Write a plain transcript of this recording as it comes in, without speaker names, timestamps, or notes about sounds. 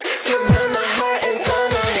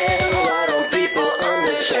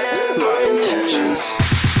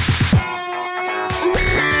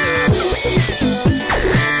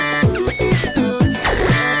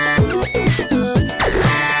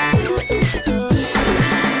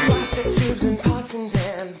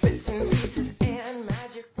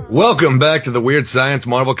Welcome back to the Weird Science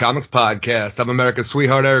Marvel Comics Podcast. I'm America's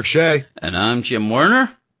sweetheart, Eric Shea. And I'm Jim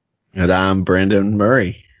Warner. And I'm Brandon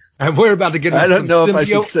Murray. And we're about to get into some symbiote if I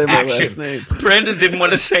should say my action. last name. Brandon didn't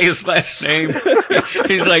want to say his last name.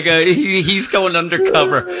 He's like, he's going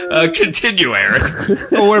undercover. Continue,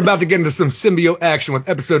 Eric. Well, we're about to get into some symbiote action with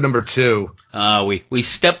episode number 2. We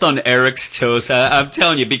stepped on Eric's toes. I'm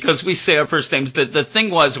telling you, because we say our first names. The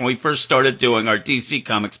thing was, when we first started doing our DC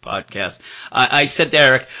Comics podcast, I said to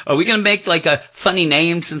Eric, are we going to make like funny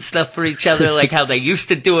names and stuff for each other, like how they used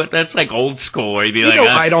to do it? That's like old school. Where you'd be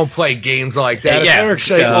I don't play games like that. Yeah, Eric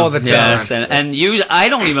Shea all the time. Yes, and you, I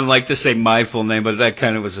don't even like to say my full name, but that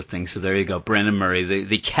kind of was a thing. So there you go, Brandon Murray.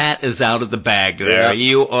 The cat is out of the bag there. Yeah.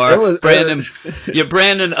 You are Brandon. You're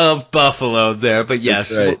Brandon of Buffalo there. But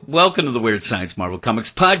yes, right. Welcome to the Weird Science Marvel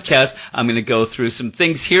Comics Podcast. I'm going to go through some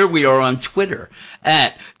things here. We are on Twitter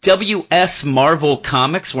at WS Marvel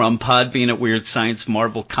Comics. We're on Podbean at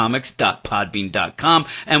WeirdScienceMarvelComics.podbean.com,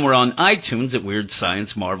 and we're on iTunes at Weird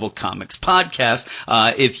Science Marvel Comics Podcast.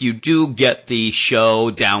 If you do get the show,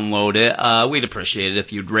 download it. We'd appreciate it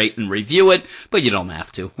if you'd rate and review it, but you don't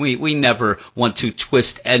have to. We never want to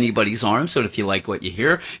twist anybody's arm, so if you like what you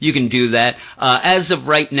hear, you can do that. As of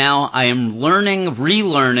right now, I am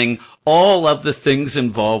relearning all of the things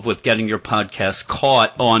involved with getting your podcast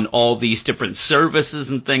caught on all these different services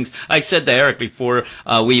and things. I said to Eric before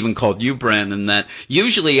we even called you, Brandon, that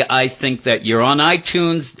usually I think that you're on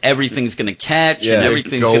iTunes, everything's going to catch and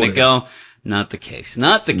everything's going to go. Not the case.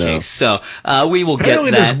 Not the case. So we will get Apparently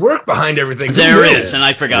that. There's work behind everything. There is, and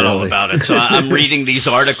I forgot all about it. So I'm reading these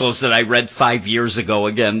articles that I read 5 years ago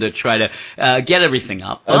again to try to get everything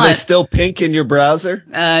up. Are they still pink in your browser?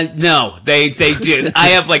 No, they did. I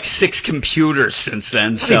have like 6 computers since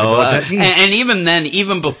then. So and even then,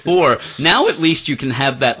 even before, now at least you can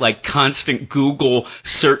have that like constant Google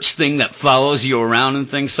search thing that follows you around and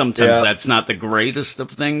things. Sometimes that's not the greatest of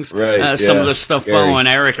things. Right. Some of the stuff following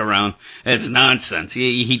Eric around. It's nonsense.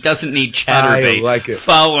 He doesn't need Chatterbait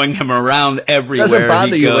following him around everywhere. It doesn't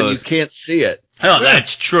bother he you goes. when you can't see it. Oh,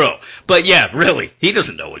 that's true. But yeah, really, he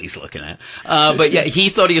doesn't know what he's looking at. But yeah, he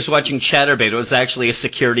thought he was watching Chatterbait. It was actually a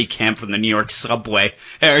security cam from the New York subway.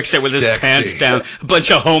 Eric said with his pants down, a bunch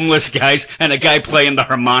of homeless guys, and a guy playing the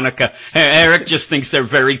harmonica. Eric just thinks they're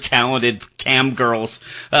very talented cam girls.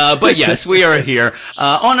 But yes, we are here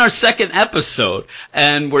on our second episode,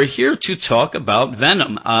 and we're here to talk about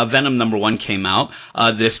Venom. Venom #1 came out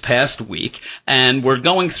this past week, and we're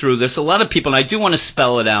going through this. A lot of people, and I do want to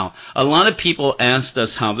spell it out, a lot of people asked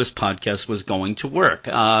us how this podcast was going to work.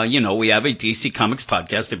 We have a DC Comics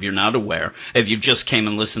podcast, if you're not aware. If you just came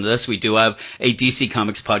and listened to this, we do have a DC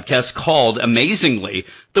Comics podcast called, amazingly,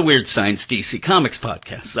 the Weird Science DC Comics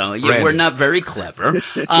Podcast. So we're not very clever.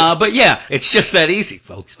 But yeah, it's just that easy,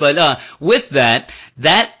 folks. But with that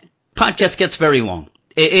podcast gets very long.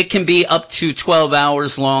 It can be up to 12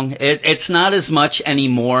 hours long. It's not as much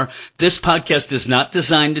anymore. This podcast is not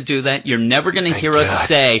designed to do that. You're never going to hear us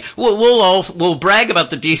say, we'll brag about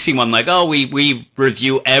the DC one, like, oh, we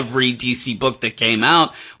review every DC book that came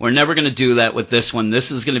out. We're never going to do that with this one.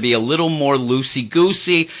 This is going to be a little more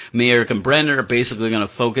loosey-goosey. Me, Eric, and Brandon are basically going to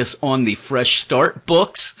focus on the Fresh Start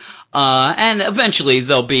books. And eventually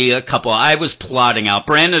there'll be a couple. I was plotting out.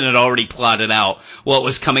 Brandon had already plotted out what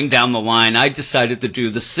was coming down the line. I decided to do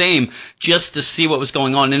the same just to see what was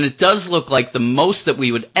going on. And it does look like the most that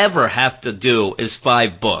we would ever have to do is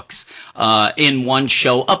 5 books in one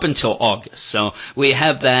show up until August. So we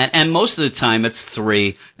have that. And most of the time it's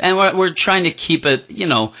 3. And we're trying to keep it,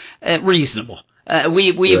 reasonable.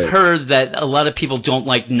 We've heard that a lot of people don't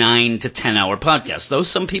like 9 to 10 hour podcasts, though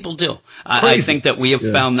some people do. I think that we have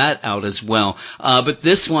found that out as well. But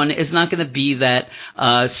this one is not going to be that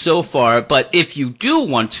so far. But if you do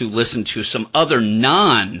want to listen to some other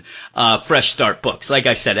Fresh Start books, like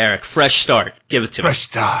I said, Eric, Fresh Start, give it to me.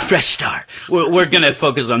 Fresh Start. We're going to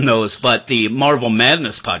focus on those. But the Marvel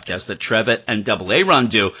Madness podcast that Trevitt and Double Aaron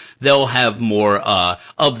do, they'll have more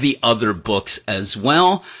of the other books as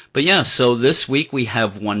well. But yeah, so this week we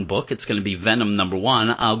have one book. It's going to be Venom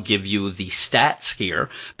 #1. I'll give you the stats here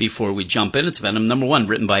before we jump in. It's Venom #1,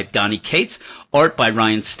 written by Donny Cates, art by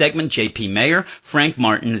Ryan Stegman, J.P. Mayer, Frank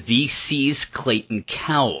Martin, VC's Clayton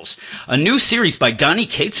Cowles. A new series by Donny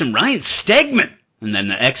Cates and Ryan Stegman. And then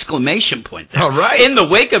the exclamation point there. All right. In the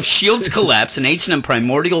wake of S.H.I.E.L.D.'s collapse, an ancient and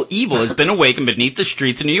primordial evil has been awakened beneath the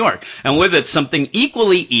streets of New York. And with it, something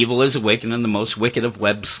equally evil is awakened in the most wicked of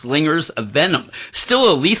web slingers, Venom.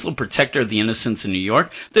 Still a lethal protector of the innocents in New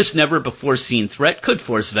York, this never-before-seen threat could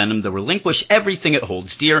force Venom to relinquish everything it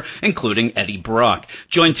holds dear, including Eddie Brock.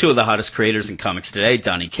 Join two of the hottest creators in comics today,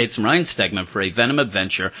 Donny Cates and Ryan Stegman, for a Venom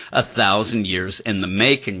adventure 1,000 years in the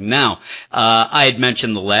making. Now, I had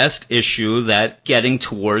mentioned the last issue that getting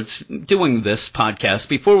towards doing this podcast,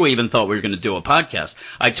 before we even thought we were going to do a podcast,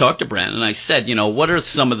 I talked to Brandon and I said, what are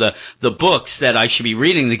some of the books that I should be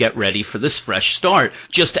reading to get ready for this fresh start,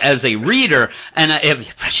 just as a reader, and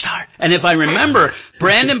fresh start. And if I remember,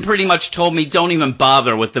 Brandon pretty much told me don't even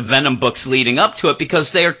bother with the Venom books leading up to it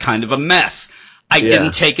because they are kind of a mess. I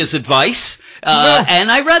didn't take his advice,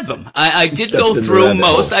 and I read them. I did go through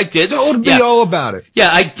most. I did. Told me all about it. Yeah,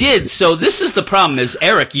 I did. So this is the problem is,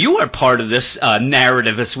 Eric, you are part of this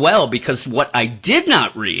narrative as well, because what I did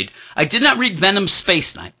not read Venom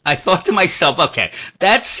Space Knight. I thought to myself, okay,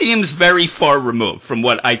 that seems very far removed from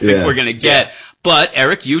what I think we're going to get. Yeah. But,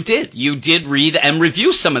 Eric, you did. You did read and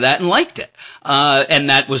review some of that and liked it. And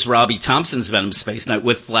that was Robbie Thompson's Venom Space Knight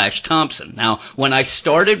with Flash Thompson. Now, when I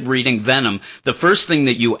started reading Venom, the first thing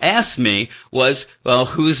that you asked me was, well,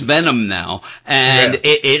 who's Venom now? And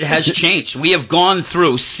it has changed. We have gone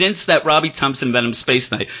through, since that Robbie Thompson Venom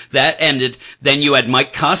Space Knight, that ended, then you had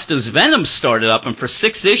Mike Costa's Venom started up, and for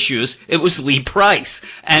 6 issues, it was Lee Price.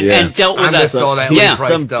 And dealt with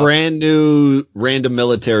some brand new random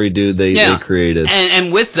military dude they created.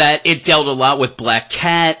 And with that, it dealt a lot with Black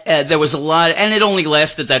Cat. There was a lot, and it only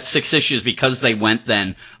lasted that 6 issues because they went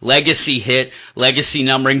then Legacy hit, Legacy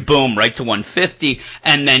numbering, boom, right to 150,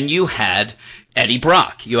 and then you had Eddie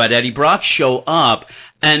Brock. You had Eddie Brock show up,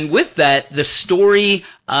 and with that, the story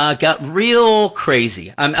got real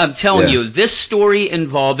crazy. I'm telling you, this story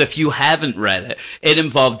involved, if you haven't read it, it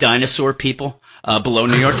involved dinosaur people. Below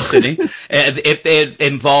New York City. It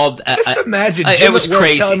involved. Just imagine. Jim it was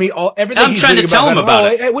crazy. Telling me everything. I'm trying to tell him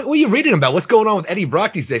about it. What are you reading about? What's going on with Eddie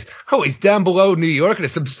Brock these days? Oh, he's down below New York in a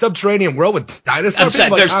subterranean world with dinosaur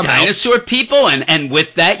people. There's dinosaur people, and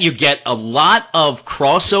with that, you get a lot of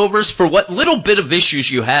crossovers for what little bit of issues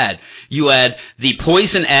you had. You had the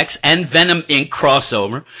Poison X and Venom Inc.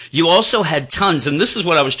 crossover. You also had tons, and this is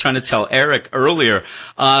what I was trying to tell Eric earlier,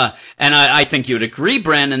 and I think you would agree,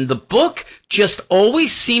 Brandon. The book just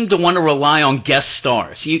always seemed to want to rely on guest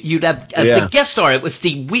stars. You'd have the guest star. It was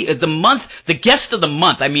the guest of the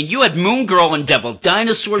month. I mean, you had Moon Girl and Devil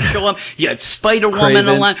Dinosaur show up. You had Spider-Woman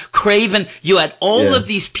online, Craven. You had all of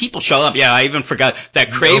these people show up. Yeah, I even forgot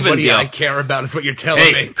that Craven Nobody deal. I care about is what you're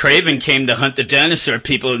telling me. Craven came to hunt the dinosaur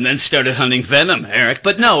people and then started hunting Venom, Eric.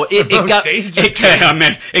 But no, it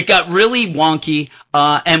got really wonky.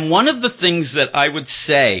 And one of the things that I would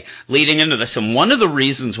say leading into this, and one of the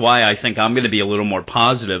reasons why I think I'm going to be a little more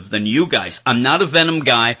positive than you guys, I'm not a Venom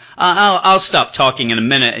guy. I'll stop talking in a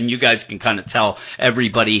minute, and you guys can kind of tell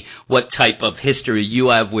everybody what type of history you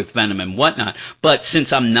have with Venom and whatnot. But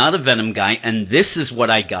since I'm not a Venom guy, and this is what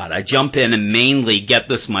I got, I jump in and mainly get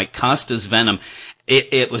this Mike Costa's Venom.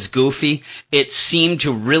 It was goofy. It seemed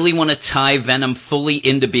to really want to tie Venom fully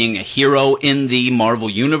into being a hero in the Marvel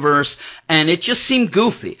Universe, and it just seemed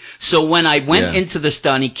goofy. So when I went into this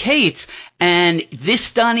Donny Cates, and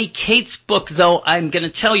this Donny Cates book, though, I'm going to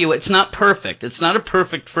tell you, it's not perfect. It's not a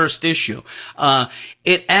perfect first issue.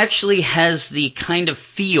 It actually has the kind of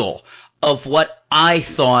feel of what I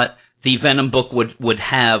thought the Venom book would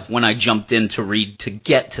have when I jumped in to read to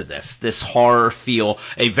get to this horror feel,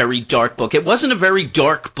 a very dark book. It wasn't a very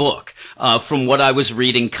dark book from what I was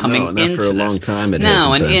reading coming into this. No, not for a long time it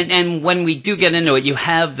hasn't been. And when we do get into it, you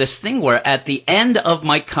have this thing where at the end of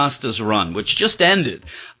Mike Costa's run, which just ended,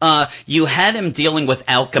 you had him dealing with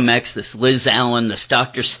Alchemex, this Liz Allen, this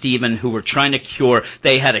Dr. Steven, who were trying to cure.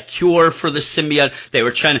 They had a cure for the symbiote. They were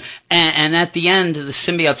trying to, and at the end, the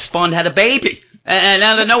symbiote spawned had a baby. And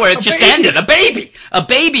out of nowhere, it just ended. A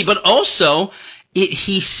baby, but also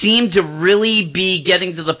he seemed to really be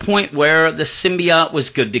getting to the point where the symbiote was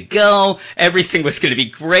good to go. Everything was going to be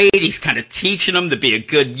great. He's kind of teaching them to be a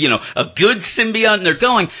good symbiote, and they're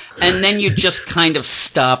going. And then you just kind of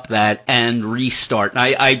stop that and restart. And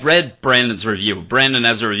I read Brandon's review. Brandon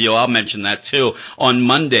has a review. I'll mention that too. On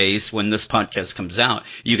Mondays, when this podcast comes out,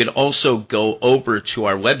 you can also go over to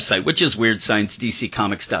our website, which is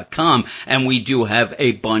WeirdScienceDCComics.com, and we do have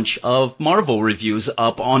a bunch of Marvel reviews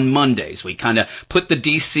up on Mondays. We kind of put the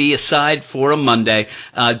DC aside for a Monday,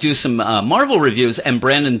 do some Marvel reviews, and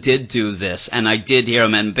Brandon did do this, and I did hear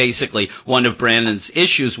him, and basically one of Brandon's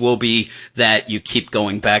issues will be that you keep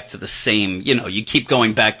going back to the same, you keep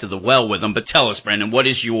going back to the well with him. But tell us, Brandon, what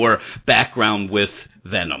is your background with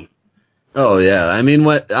Venom? Oh, yeah. I mean,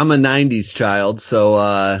 I'm a 90s child,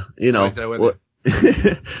 so,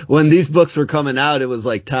 when these books were coming out, it was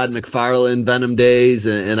like Todd McFarlane Venom days,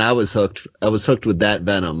 and I was hooked. I was hooked with that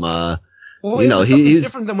Venom. Well, he's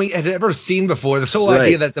different than we had ever seen before. This whole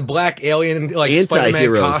idea that the black alien, like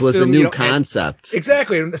Spider-Man costume, was a new concept.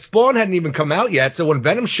 Exactly. And Spawn hadn't even come out yet. So when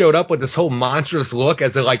Venom showed up with this whole monstrous look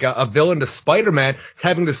as a villain to Spider-Man,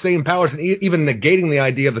 having the same powers and even negating the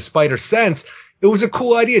idea of the spider sense, it was a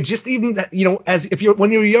cool idea. Just even,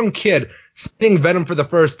 when you're a young kid seeing Venom for the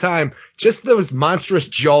first time, just those monstrous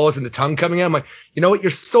jaws and the tongue coming out, I'm like, you know what? You're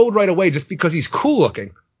sold right away just because he's cool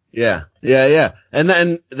looking. Yeah. And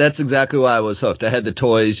then that's exactly why I was hooked. I had the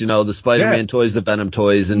toys, the Spider-Man toys, the Venom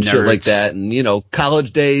toys and shit like that. And,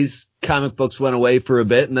 college days, comic books went away for a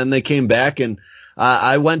bit and then they came back and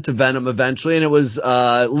I went to Venom eventually and it was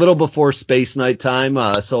a little before Space Knight time.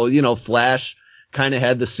 So, Flash kind of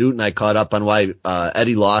had the suit and I caught up on why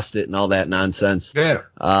Eddie lost it and all that nonsense. Yeah.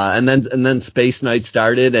 And then Space Knight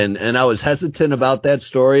started and I was hesitant about that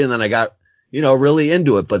story and then I got really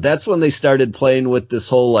into it. But that's when they started playing with this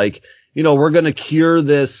whole we're going to cure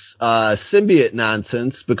this symbiote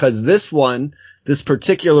nonsense because this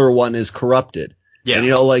particular one is corrupted. Yeah.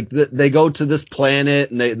 And they go to this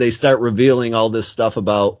planet and they start revealing all this stuff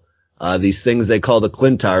about these things they call the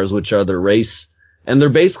Clintars, which are their race. And they're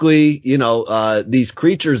basically, these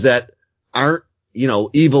creatures that aren't,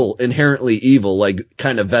 evil, inherently evil, like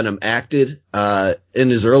kind of Venom acted, in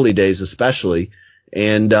his early days, especially.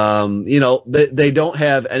 And, they don't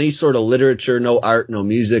have any sort of literature, no art, no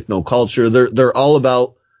music, no culture. They're all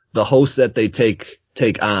about the hosts that they take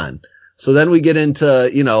on. So then we get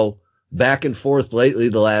into, back and forth lately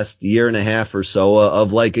the last year and a half or so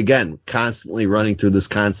of again, constantly running through this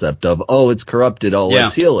concept of, it's corrupted.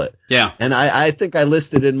 Let's heal it. Yeah. And I think I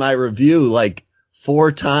listed in my review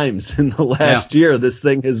 4 times in the last year, this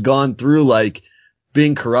thing has gone through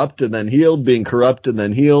being corrupt and then healed, being corrupt and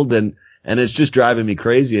then healed. And it's just driving me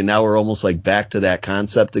crazy. And now we're almost back to that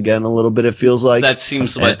concept again a little bit. It feels like that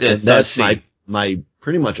seems like it. That's my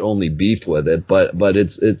pretty much only beef with it. But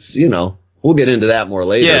it's, we'll get into that more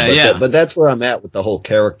later. But that's where I'm at with the whole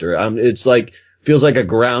character. It's feels like a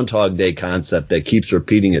Groundhog Day concept that keeps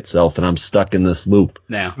repeating itself, and I'm stuck in this loop.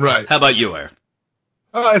 Now, right? How about you, Eric?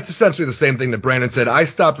 It's essentially the same thing that Brandon said. I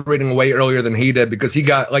stopped reading way earlier than he did because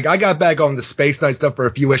I got back on the Space Knight stuff for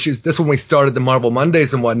a few issues. This when we started the Marvel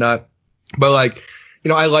Mondays and whatnot. But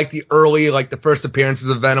I like the early, the first appearances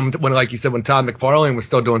of Venom when, like you said, when Todd McFarlane was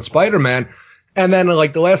still doing Spider-Man. And then,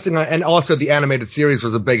 the last thing and also the animated series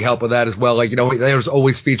was a big help with that as well. They was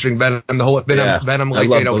always featuring Venom, the whole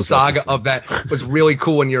Venom, saga of that was really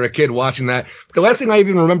cool when you're a kid watching that. But the last thing I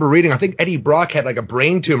even remember reading, I think Eddie Brock had a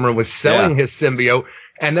brain tumor and was selling his symbiote.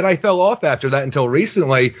 And then I fell off after that until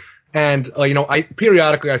recently. And, I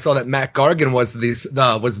periodically saw that Matt Gargan was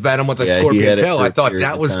Venom with a scorpion tail. I thought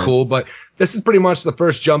that was cool, but this is pretty much the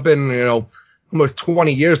first jump in, almost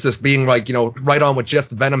 20 years, this being right on with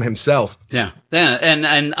just Venom himself. Yeah.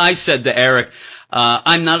 And I said to Eric,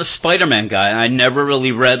 I'm not a Spider-Man guy. I never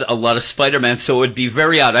really read a lot of Spider-Man, so it would be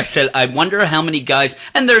very odd. I said, I wonder how many guys,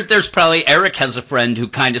 and there's probably, Eric has a friend who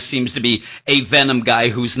kind of seems to be a Venom guy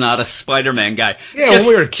who's not a Spider-Man guy. Yeah, when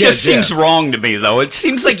we were kids, just seems wrong to me, though. It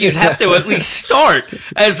seems like you'd have to at least start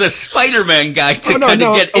as a Spider-Man guy to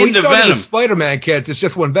get into Venom. As Spider-Man kids. It's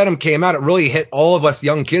just when Venom came out, it really hit all of us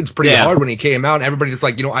young kids pretty hard when he came out. And everybody just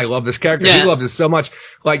I love this character. He loves it so much.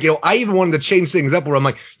 I even wanted to change things up where I'm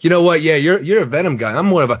like, you know what? Yeah, you're a Venom guy. I'm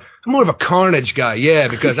more of a Carnage guy. Yeah,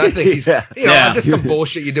 because I think he's, just some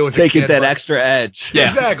bullshit you do as a kid. Taking that extra edge. Yeah.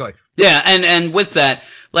 Exactly. Yeah. And with that,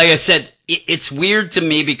 like I said, it's weird to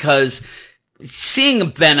me because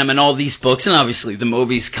seeing Venom and all these books, and obviously the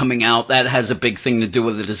movies coming out, that has a big thing to do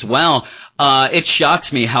with it as well. It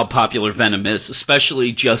shocks me how popular Venom is,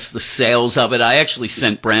 especially just the sales of it. I actually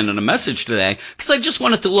sent Brandon a message today because I just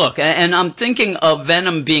wanted to look, and I'm thinking of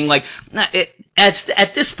Venom being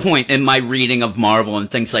at this point in my reading of Marvel and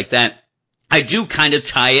things like that, I do kind of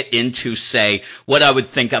tie it into, say, what I would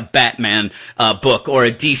think a Batman book or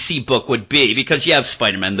a DC book would be, because you have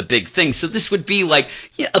Spider-Man, the big thing. So this would be like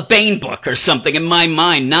a Bane book or something in my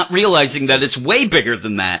mind, not realizing that it's way bigger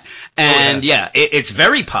than that. And it's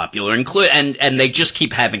very popular, and they just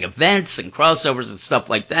keep having events and crossovers and stuff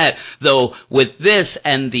like that. Though with this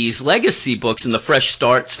and these legacy books and the Fresh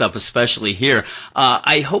Start stuff, especially here,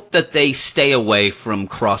 I hope that they stay away from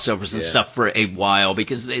crossovers and stuff for a while,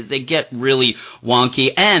 because they get really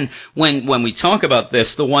wonky. And when we talk about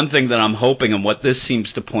this, the one thing that I'm hoping, and what this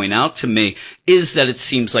seems to point out to me, is that it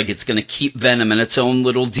seems like it's going to keep Venom in its own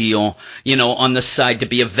little deal, on the side, to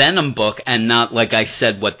be a Venom book, and not, like I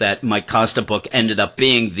said, what that Mike Costa book ended up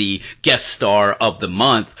being, the guest star of the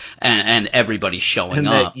month, and everybody showing up. And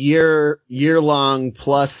that year-long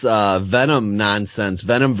plus Venom nonsense,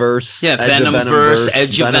 Venomverse. Yeah, Venomverse,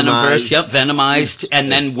 Edge of Venomverse, yep, Venomized.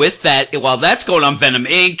 And then with that, while that's going on, Venom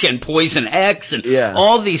Inc. and Poison X and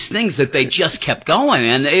all these things that they just kept going.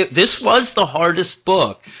 And this was the hardest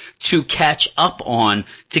book to catch up on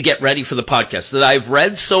to get ready for the podcast that I've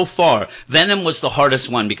read so far. Venom was the hardest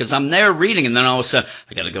one, because I'm there reading, and then all of a sudden,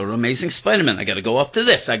 I got to go to Amazing Spider-Man. I got to go off to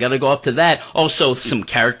this. I got to go off to that. Also, some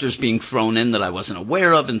characters being thrown in that I wasn't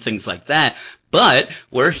aware of and things like that. But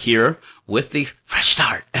we're here with the fresh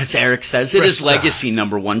start, as Eric says. It is Legacy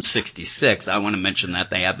number 166. I want to mention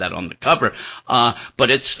that. They have that on the cover.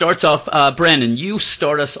 But it starts off, Brandon, you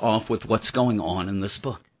start us off with what's going on in this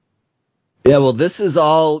book. Yeah, well, this is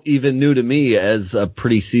all even new to me as a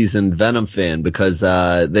pretty seasoned Venom fan, because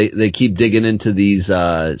they keep digging into these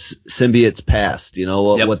symbiotes past,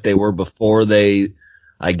 what they were before they,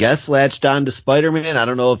 I guess, latched on to Spider-Man. I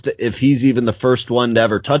don't know if he's even the first one to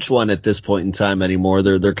ever touch one at this point in time anymore.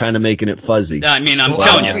 They're kind of making it fuzzy. I mean, I'm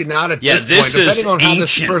telling you, not at this point. Depending on how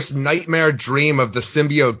this first nightmare dream of the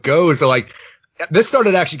symbiote goes, this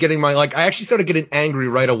started actually getting I actually started getting angry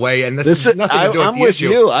right away, and this is nothing to do with the issue.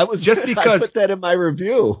 You. I was just because I put that in my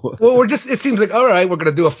review. Well, it seems like, all right, we're going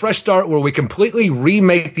to do a fresh start where we completely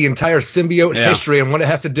remake the entire symbiote history and what it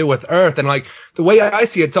has to do with Earth. And the way I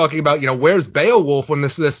see it, talking about, where's Beowulf when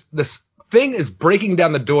this thing is breaking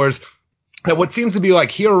down the doors at what seems to be like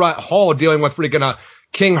Heorot Hall, dealing with freaking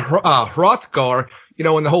King Hrothgar,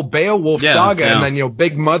 and the whole Beowulf saga, and then,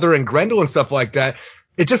 Big Mother and Grendel and stuff like that.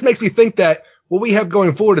 It just makes me think that what we have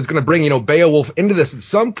going forward is going to bring, Beowulf into this at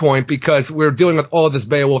some point, because we're dealing with all this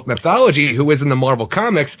Beowulf mythology, who is in the Marvel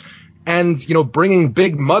Comics, and, bringing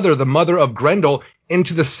Big Mother, the mother of Grendel,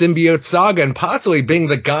 into the symbiote saga, and possibly being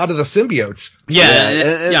the god of the symbiotes.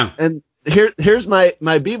 And here's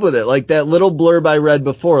my beef with it. Like that little blurb I read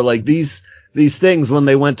before, these things, when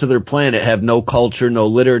they went to their planet, have no culture, no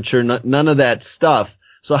literature, none of that stuff.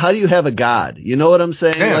 So how do you have a god? You know what I'm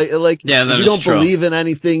saying? Yeah. You don't believe in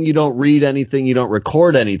anything, you don't read anything, you don't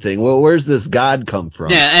record anything. Well, where's this god come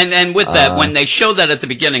from? Yeah, and with that, when they show that at the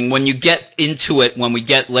beginning, when you get into it, when we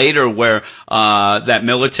get later where that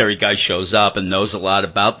military guy shows up and knows a lot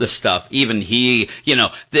about this stuff, even he,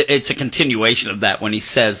 it's a continuation of that when he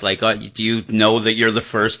says, do you know that you're the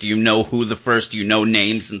first? Do you know who the first? Do you know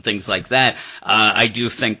names and things like that? I do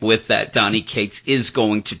think with that, Donny Cates is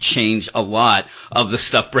going to change a lot of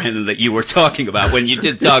the stuff, Brandon, that you were talking about when you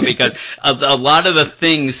did talk, because a lot of the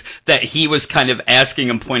things that he was kind of asking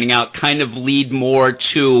and pointing out kind of lead more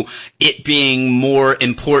to it being more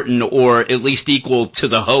important, or at least equal to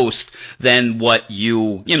the host, than what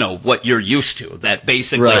what you're used to. That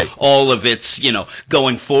basically all of it's,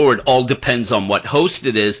 going forward all depends on what host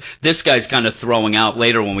it is. This guy's kind of throwing out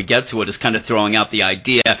later, when we get to it, is kind of throwing out the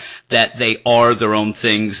idea that they are their own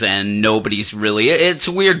things and nobody's really, it's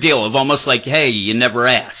a weird deal of almost like, hey, you never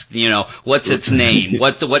asked, what's its name,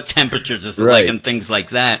 what temperatures is it like, and things like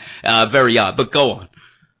that. Very odd, but go on.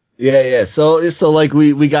 Yeah. So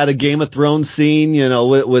we got a Game of Thrones scene,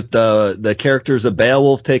 with the characters of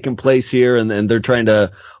Beowulf taking place here, and they're trying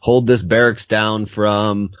to hold this barracks down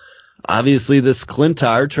from obviously this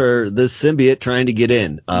Clintar, this symbiote trying to get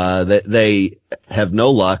in. They have no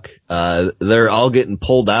luck. They're all getting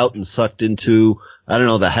pulled out and sucked into, I don't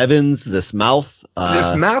know, the heavens, this mouth.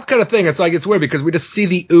 This mouth kind of thing. It's weird, because we just see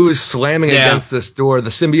the ooze slamming against this door,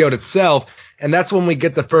 the symbiote itself. And that's when we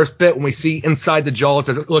get the first bit, when we see inside the jaws,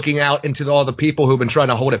 looking out into all the people who've been trying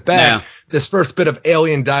to hold it back. This first bit of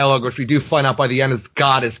alien dialogue, which we do find out by the end is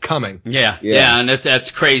God is coming. Yeah, and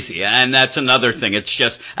that's crazy. And that's another thing. It's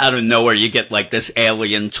just out of nowhere you get this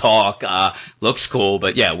alien talk. Looks cool,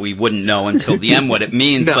 but we wouldn't know until the end what it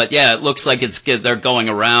means. No. But it looks like they're going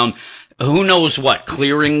around, who knows what,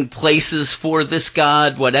 clearing places for this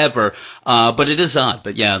god, whatever. But it is odd.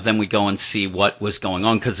 But then we go and see what was going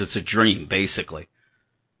on, because it's a dream, basically.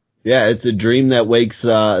 Yeah, it's a dream that wakes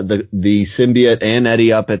the symbiote and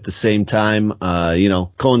Eddie up at the same time.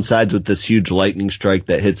 Coincides with this huge lightning strike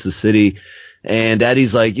that hits the city. And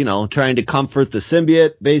Eddie's like, trying to comfort the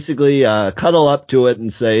symbiote, basically cuddle up to it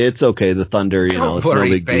and say, it's okay, the thunder, it's no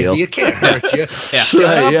big deal. It can't hurt you. Shut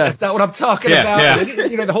up. That's not what I'm talking about.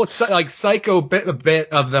 Yeah. The whole psycho bit of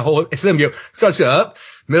the whole symbiote starts up.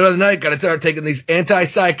 Middle of the night, got to start taking these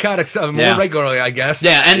antipsychotics more regularly, I guess.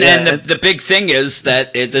 Yeah, and the big thing is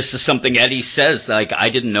that this is something Eddie says, like, I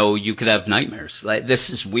didn't know you could have nightmares. Like, this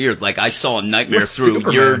is weird. Like, I saw a nightmare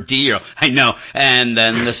through your deal. I know. And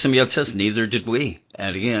then the symbiote says, neither did we.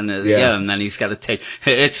 Eddie, and then he's got to take.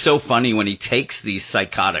 It's so funny when he takes these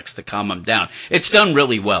psychotics to calm him down. It's done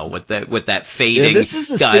really well with that fading. Yeah, this is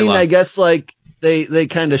a dialogue. scene, I guess, like they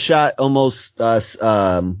kind of shot almost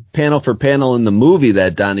panel for panel in the movie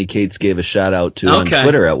that Donny Cates gave a shout out to on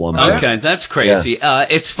Twitter at one point. Okay, that's crazy. Yeah.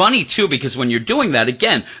 It's funny too because when you're doing that,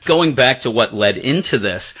 again, going back to what led into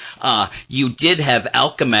this, you did have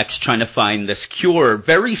Alchemax trying to find this cure,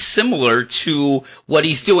 very similar to what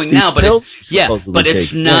he's doing These now, but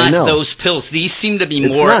it's not those pills. These seem to be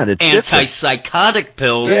more antipsychotic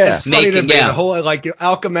pills. Yeah, it's funny to me. The whole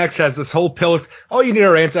Alchemax has this whole pills. All you need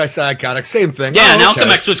are antipsychotics. Same thing. Yeah, and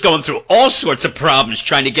Alchemax was going through all sorts of problems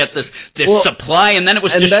trying to get this supply, and then it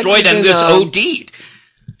was destroyed and this OD'd.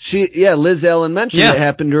 Liz Allen mentioned it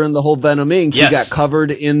happened during the whole Venom Inc. He got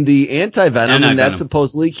covered in the anti-venom, and that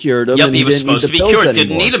supposedly cured him. Yep, and he was supposed to be cured, anymore.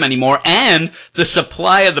 didn't need them anymore, and the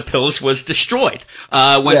supply of the pills was destroyed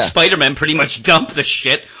when Spider-Man pretty much dumped the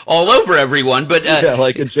shit all over everyone. But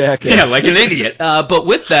like a jackass. Yeah, like an idiot. But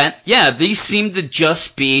with that, these seem to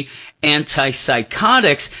just be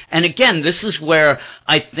antipsychotics, and again, this is where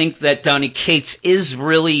I think that Donny Cates is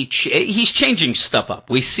really he's changing stuff up.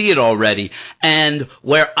 We see it already, and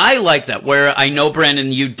where I like that, where I know,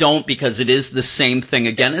 Brandon, you don't, because it is the same thing.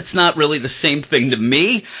 Again, it's not really the same thing to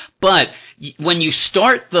me, but when you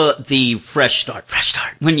start the fresh start,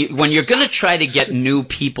 when you're going to try to get new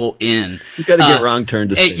people in, you got to get wrong turn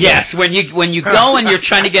to say yes, when you go and you're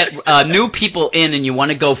trying to get new people in and you want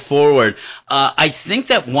to go forward, I think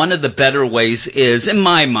that one of the better ways is, in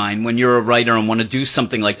my mind, when you're a writer and want to do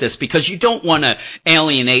something like this, because you don't want to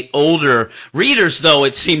alienate older readers, though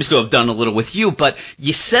it seems to have done a little with you, but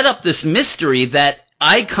you set up this mystery that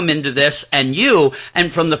I come into this and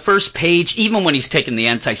from the first page, even when he's taking the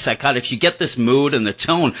antipsychotics, you get this mood and the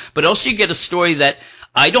tone, but also you get a story that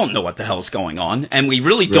I don't know what the hell's going on, and we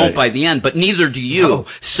really don't by the end, but neither do you. No.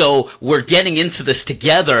 So we're getting into this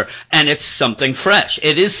together, and it's something fresh.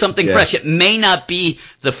 It is something fresh. It may not be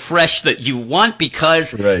the fresh that you want,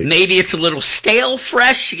 because maybe it's a little stale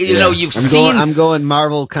fresh. You know, I'm going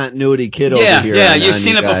Marvel continuity kid over here. Yeah, you've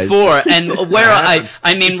seen it before. And where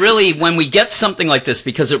I mean, really, when we get something like this,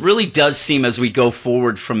 because it really does seem as we go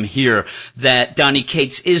forward from here that Donny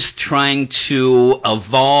Cates is trying to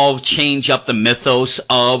evolve, change up the mythos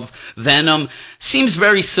of Venom. Seems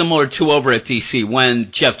very similar to over at DC when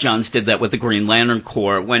Jeff Johns did that with the Green Lantern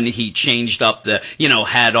Corps, when he changed up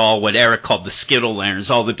had all what Eric called the Skittle Lanterns,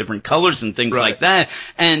 all the different colors and things like that,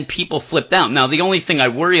 and people flipped out. Now, the only thing I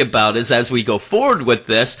worry about is as we go forward with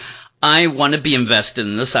this, I want to be invested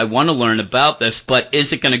in this. I want to learn about this, but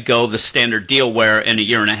is it going to go the standard deal where in a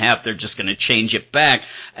year and a half they're just going to change it back?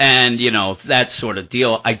 And, that sort of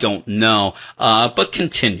deal, I don't know. But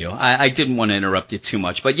continue. I didn't want to interrupt you too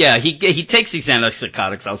much. But yeah, he takes these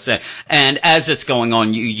antipsychotics, I'll say. And as it's going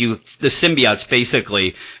on, the symbiote's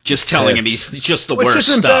basically just telling him he's just the worst stuff. Which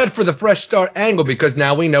isn't bad for the fresh start angle, because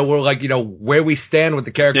now we know where we stand with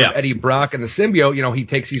the character of Eddie Brock and the symbiote. He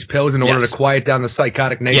takes these pills in order to quiet down the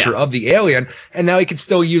psychotic nature of the alien, and now he can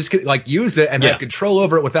still use it and have control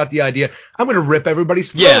over it without the idea, I'm going to rip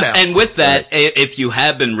everybody's throat out. And with that, if you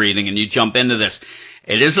have been reading and you jump into this,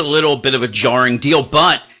 it is a little bit of a jarring deal,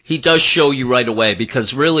 but he does show you right away,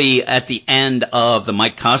 because really at the end of the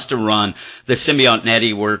Mike Costa run, the symbiote and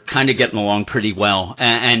Eddie were kind of getting along pretty well,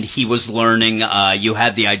 and he was learning. You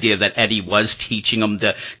had the idea that Eddie was teaching him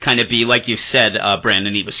to kind of be, like you said,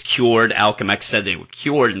 Brandon, he was cured. Alchemax said they were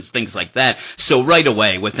cured and things like that. So right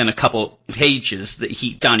away, within a couple pages,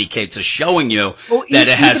 Donny Cates is showing you that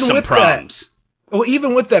it has some problems. Well,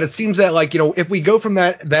 even with that, it seems that, if we go from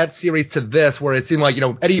that series to this, where it seemed like,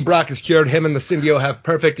 Eddie Brock is cured, him and the symbiote have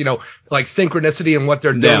perfect, synchronicity in what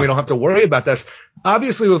they're doing. We don't have to worry about this.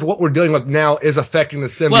 Obviously, with what we're dealing with now is affecting the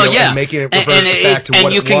symbiote and making it revert back to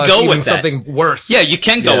what it was, even something worse. Yeah, you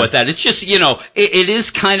can go with that. It's just, it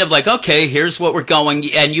is kind of like, okay, here's what we're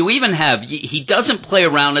going. And you even have, he doesn't play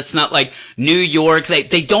around. It's not like New York.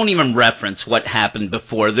 They don't even reference what happened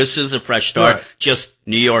before. This is a fresh start. Just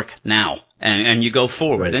New York now. And you go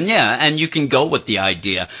forward. Right. And you can go with the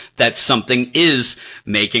idea that something is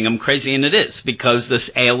making him crazy, and it is, because this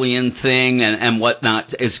alien thing and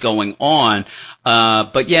whatnot is going on.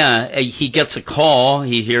 But yeah, he gets a call.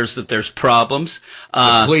 He hears that there's problems.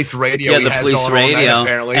 The police radio. Yeah, he the has police on radio. all night,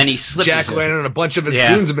 apparently. And he slips. Jack Lantern and a bunch of his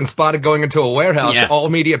goons have been spotted going into a warehouse. Yeah. All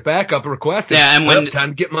immediate backup requested. Yeah, and when time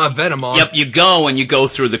to get my Venom on. Yep, you go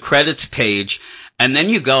through the credits page. And then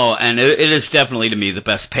you go, and it is definitely, to me, the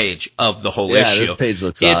best page of the whole issue. Yeah, this page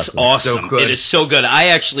looks awesome. It's awesome. So good. It is so good. I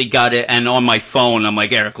actually got it, and on my phone, I'm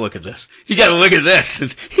like, Eric, look at this. You got to look at this.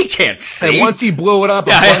 He can't see. And once he blew it up,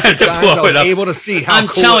 I had to blow it up. able to see how I'm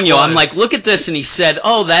cool telling you, was. I'm like, look at this, and he said,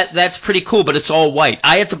 oh, that's pretty cool, but it's all white.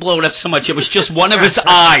 I had to blow it up so much, it was just one of his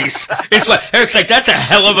eyes. It's what Eric's like, that's a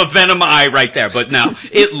hell of a Venom eye right there. But no,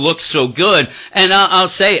 it looks so good. And I'll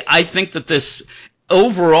say, I think that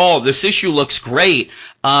overall, this issue looks great.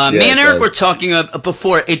 Me and Eric were talking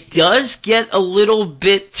before. It does get a little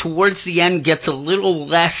bit towards the end, gets a little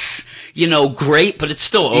less, great, but it's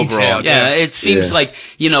still overall. Yeah, it seems like,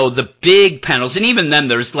 the big panels, and even then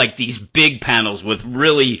there's like these big panels with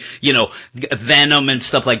really, Venom and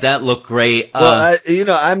stuff like that look great. Well,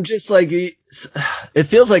 I'm just like, it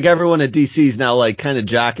feels like everyone at DC is now like kind of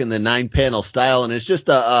jocking the 9-panel style, and it's just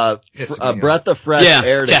a breath of fresh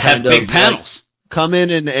air to have kind big of panels. Come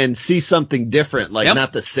in and see something different, like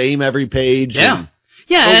not the same every page. Yeah.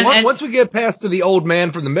 Once we get past to the old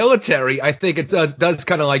man from the military, I think it does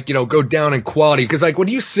kind of like, go down in quality. Because like when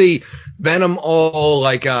you see Venom all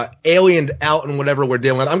like aliened out and whatever we're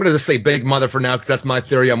dealing with, I'm going to just say Big Mother for now because that's my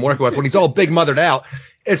theory I'm working with. When he's all Big Mothered out,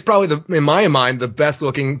 it's probably, in my mind, the best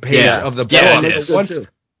looking page of the book. Yeah, it is.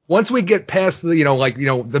 Once we get past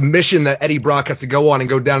the, the mission that Eddie Brock has to go on and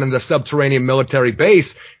go down in the subterranean military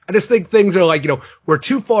base, I just think things are like, we're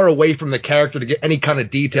too far away from the character to get any kind of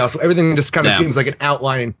detail. So everything just kind of seems like an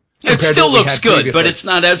outline. It still looks good, previously. but it's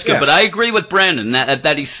not as good. Yeah. But I agree with Brandon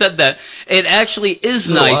that he said that it actually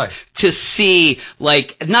is nice to see,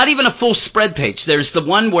 like, not even a full spread page. There's the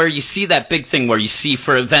one where you see that big thing where you see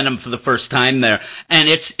for Venom for the first time there, and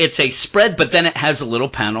it's a spread, but then it has a little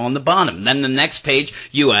panel on the bottom. Then the next page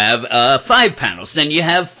you have 5 panels. Then you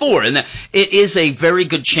have 4, and it is a very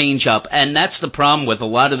good change up. And that's the problem with a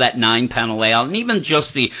lot of that 9-panel layout, and even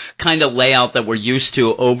just the kind of layout that we're used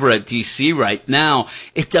to over at DC right now.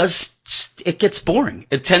 It gets boring.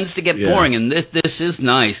 It tends to get boring, and this is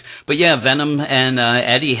nice. But yeah, Venom and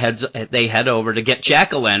Eddie head over to get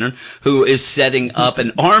Jack-O-Lantern, who is setting up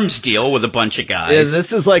an arms deal with a bunch of guys. Yeah,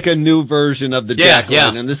 this is like a new version of the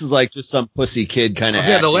Jack-O-Lantern, and this is like just some pussy kid kind of.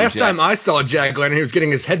 Yeah, the last time I saw Jack-O-Lantern, he was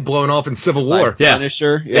getting his head blown off in Civil War.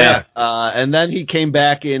 Punisher, and then he came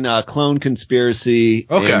back in Clone Conspiracy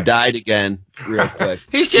and died again. Real quick.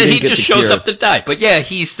 He just shows up to die. But yeah,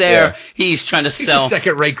 he's there. Yeah. He's trying to sell. He's the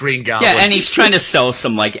second-rate Green Goblin. Yeah, and he's trying to sell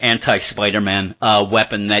some like anti-Spider-Man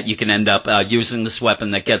weapon that you can end up using this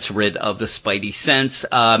weapon that gets rid of the Spidey sense.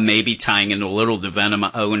 Maybe tying in a little to Venom.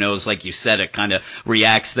 Who knows? Like you said, it kind of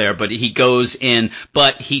reacts there. But he goes in,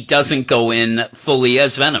 but he doesn't go in fully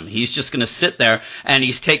as Venom. He's just going to sit there and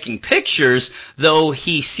he's taking pictures, though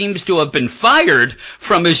he seems to have been fired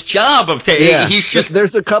from his job. He's just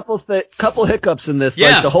there's a couple hiccups in this,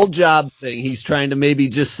 like the whole job thing. He's trying to maybe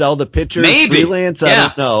just sell the pictures, freelance. I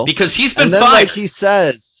don't know, because he's been and then, fired. Like he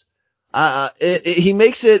says, he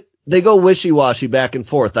makes it. They go wishy-washy back and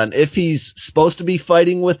forth on if he's supposed to be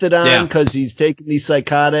fighting with it on because he's taking these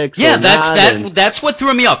psychotics. Yeah, that's what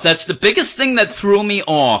threw me off. That's the biggest thing that threw me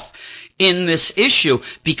off in this issue,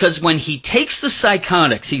 because when he takes the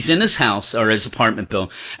psychotics, he's in his house or his apartment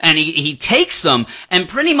building, and he takes them, and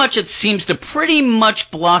pretty much it seems to pretty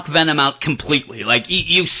much block Venom out completely. Like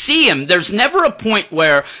you see him, there's never a point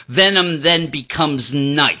where Venom then becomes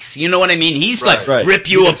nice. You know what I mean? He's rip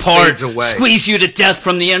you apart, squeeze you to death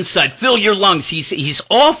from the inside, fill your lungs. He's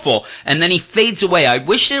awful, and then he fades away. I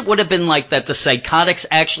wish it would have been like that. The psychotics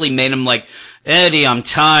actually made him like, Eddie, I'm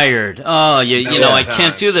tired. Oh, I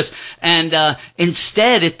can't do this. And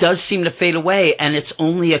instead, it does seem to fade away, and it's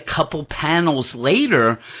only a couple panels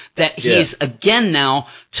later that he's again now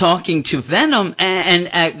talking to Venom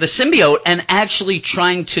and the symbiote and actually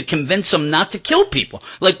trying to convince him not to kill people.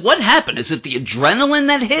 Like, what happened? Is it the adrenaline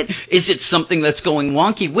that hit? Is it something that's going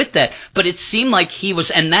wonky with that? But it seemed like he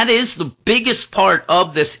was, and that is the biggest part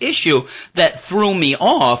of this issue that threw me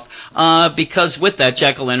off, because with that,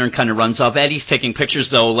 Jack-O-Lantern kind of runs off. Eddie's taking pictures,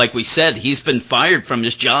 though. Like we said, he's been fired from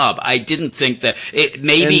his job. I didn't think that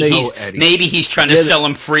maybe he's trying to sell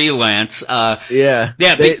him freelance.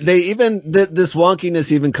 They even this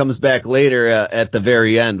wonkiness even comes back later at the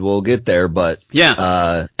very end. We'll get there, but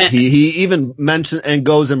he even mentioned and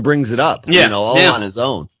goes and brings it up, all on his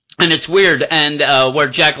own. And it's weird, and where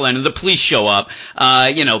Jack-O-Lantern and the police show up,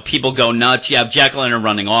 people go nuts. You have Jack-O-Lantern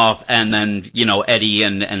running off, and then, Eddie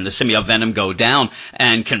and the symbiote Venom go down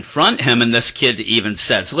and confront him, and this kid even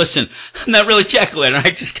says, listen, I'm not really Jack-O-Lantern,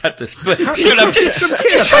 I just got this suit, I'm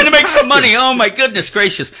just trying to make some money. Oh my goodness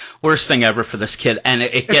gracious. Worst thing ever for this kid, and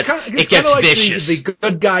it gets like vicious. The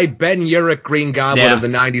good guy Ben Urich Green Goblin of the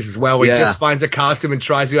 90s as well, where he just finds a costume and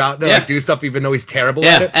tries to out there, do stuff even though he's terrible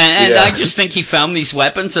at it. And I just think he found these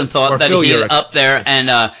weapons and thought that he had up there,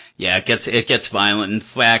 and it gets violent. In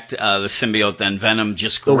fact, the symbiote then Venom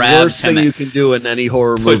just grabs him. The worst thing you can do in any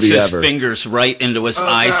horror movie ever. Puts his fingers right into his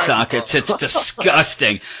eye sockets. It's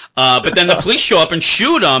disgusting. But then the police show up and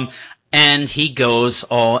shoot him, and he goes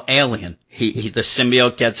all alien. The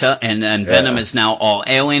symbiote gets up, and Venom is now all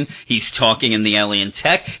alien. He's talking in the alien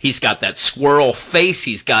tech. He's got that squirrel face.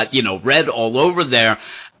 He's got, red all over there.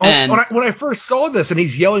 And when I first saw this, and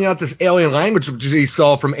he's yelling out this alien language, which he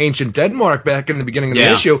saw from ancient Denmark back in the beginning of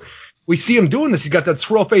the issue, we see him doing this. He's got that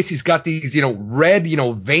squirrel face. He's got these, red,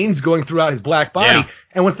 veins going throughout his black body. Yeah.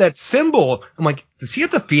 And with that symbol, I'm like, does he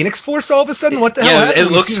have the Phoenix Force all of a sudden? What the hell happened?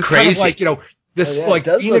 It looks crazy. Kind of this it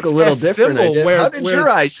does look a little different. How did your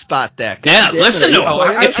eyes spot that? Yeah, listen to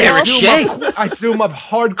him. It's Eric Shea. I zoom up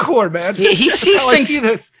hardcore, man. He sees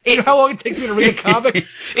things. You know how long it takes me to read a comic?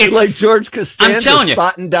 It's like George Costanza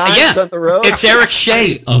spotting dimes on the road. It's Eric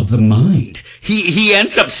Shea of the mind. He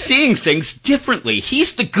ends up seeing things differently.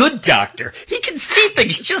 He's the good doctor. He can see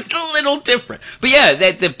things just a little different.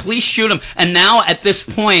 But the police shoot him, and now at this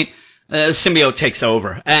point, symbiote takes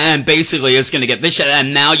over and basically is going to get vicious.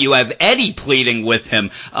 And now you have Eddie pleading with him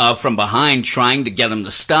from behind, trying to get him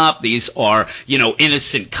to stop. These are,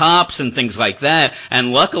 innocent cops and things like that.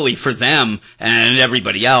 And luckily for them and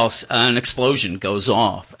everybody else, an explosion goes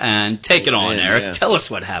off. And take it on, Eric. Yeah. Tell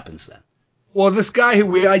us what happens then. Well, this guy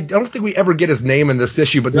I don't think we ever get his name in this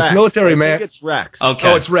issue, but Rex. This military man. I think it's Rex.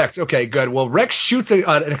 Okay. Oh, it's Rex. Okay, good. Well, Rex shoots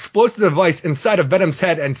an explosive device inside of Venom's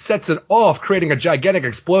head and sets it off, creating a gigantic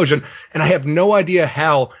explosion. And I have no idea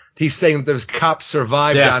how he's saying that those cops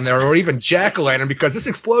survived down there, or even Jack-O-Lantern, because this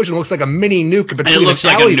explosion looks like a mini nuke between it looks an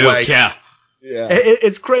like alleyway. A nuke, yeah. Yeah.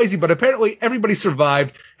 It's crazy, but apparently everybody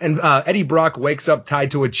survived, and Eddie Brock wakes up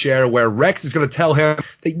tied to a chair where Rex is going to tell him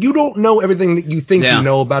that you don't know everything that you think you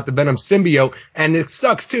know about the Venom symbiote, and it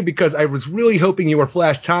sucks too because I was really hoping you were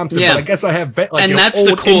Flash Thompson, but I guess I have and that's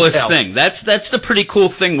the coolest thing. That's the pretty cool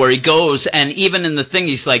thing where he goes, and even in the thing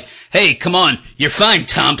he's like, "Hey, come on, you're fine,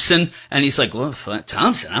 Thompson," and he's like, "Well,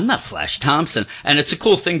 Thompson, I'm not Flash Thompson," and it's a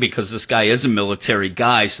cool thing because this guy is a military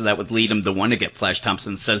guy, so that would lead him to want to get Flash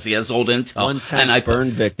Thompson. Says he has old intel. And I burn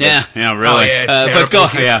victim. Yeah, really.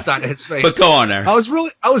 But go on there. I was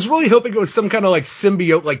really hoping it was some kind of like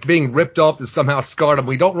symbiote, like being ripped off to somehow scarred him.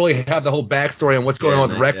 We don't really have the whole backstory on what's going on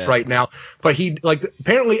with Rex right now. But he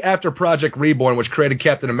apparently after Project Reborn, which created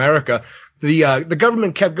Captain America, the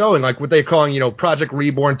government kept going, like what they're calling, Project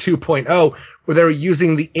Reborn 2.0. Where they were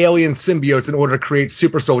using the alien symbiotes in order to create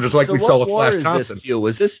super soldiers, like we saw with Flash Thompson.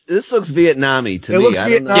 This looks Vietnam-y to me. It looks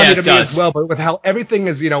Vietnam-y to me as well, but with how everything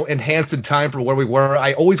is, enhanced in time for where we were,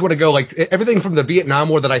 I always want to go everything from the Vietnam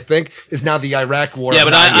War that I think is now the Iraq War. Yeah,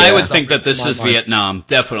 but I would think that this is Vietnam,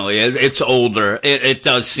 definitely. It's older. It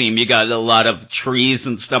does seem you got a lot of trees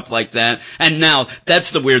and stuff like that. And now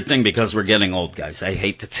that's the weird thing because we're getting old, guys. I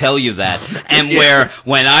hate to tell you that. And where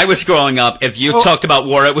when I was growing up, if you talked about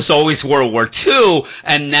war, it was always World War II,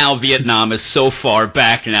 and now Vietnam is so far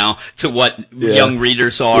back now to what young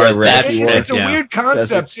readers are. It's a weird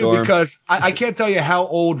concept too, because I can't tell you how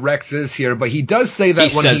old Rex is here, but he does say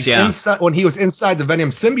that when he was inside the Venom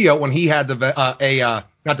symbiote, when he had not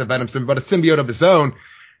the Venom symbiote, but a symbiote of his own,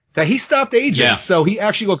 that he stopped aging. Yeah. So he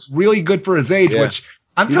actually looks really good for his age, which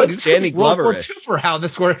I'm telling you, it's World War II for how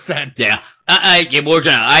this works then. Yeah.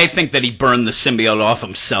 I think that he burned the symbiote off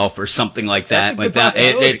himself or something like that.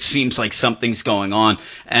 It seems like something's going on.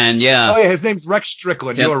 And his name's Rex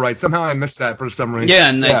Strickland. You were right. Somehow I missed that for some reason. Yeah,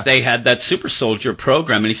 and they had that super soldier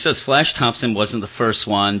program, and he says Flash Thompson wasn't the first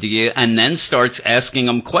one. And then starts asking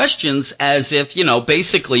him questions as if,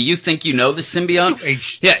 basically you think you know the symbiote.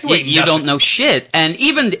 You don't know shit. And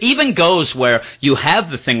even goes where you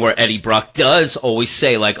have the thing where Eddie Brock does always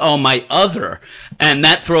say like, "Oh, my other," and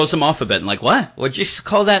that throws him off a bit. And like, what? What'd you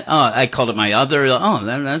call that? Oh, I called it my other. Oh,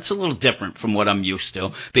 that's a little different from what I'm used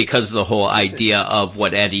to because of the whole idea of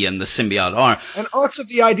what Eddie and the symbiote are. And also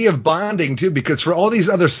the idea of bonding, too, because for all these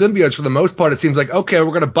other symbiotes, for the most part, it seems like, okay, we're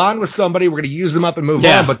going to bond with somebody, we're going to use them up and move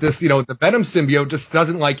on. But this, the Venom symbiote just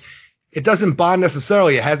doesn't it doesn't bond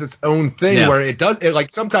necessarily. It has its own thing where it does,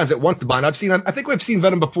 sometimes it wants to bond. I think we've seen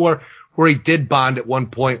Venom before where he did bond at one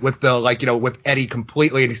point with the, like, you know, with Eddie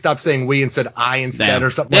completely, and he stopped saying we and said I instead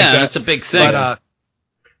or something like that. Yeah, that's a big thing.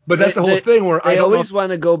 But that's the whole thing where I always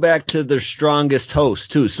want to go back to their strongest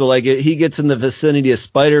host too. So like he gets in the vicinity of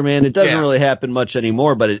Spider-Man. It doesn't really happen much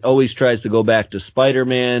anymore, but it always tries to go back to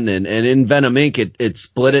Spider-Man. And in Venom Inc. it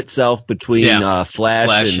split itself between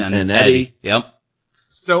Flash and Eddie. Yep.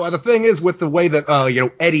 So the thing is, with the way that you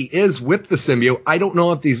know, Eddie is with the symbiote, I don't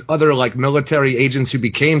know if these other like military agents who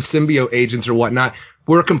became symbiote agents or whatnot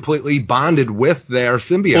were completely bonded with their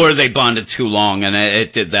symbiote, or they bonded too long, and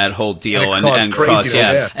it did that whole deal and caused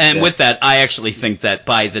with that, I actually think that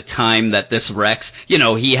by the time that this wrecks, you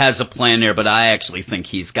know, he has a plan there, but I actually think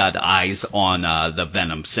he's got eyes on the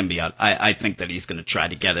Venom symbiote. I think that he's going to try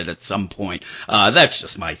to get it at some point. That's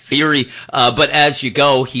just my theory. But as you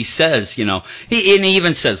go, he says, you know, he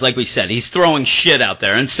even says, like we said, he's throwing shit out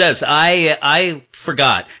there and says, I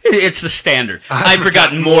forgot. It's the standard. I've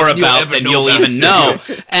forgotten more about than you'll even know.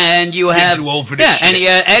 And you have, and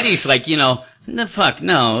Eddie's like, you know, the fuck,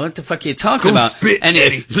 no, what the fuck are you talking about? And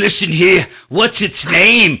Eddie, listen here, what's its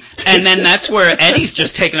name? And then that's where Eddie's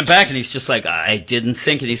just taken aback, and he's just like, I didn't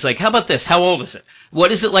think it. He's like, how about this? How old is it?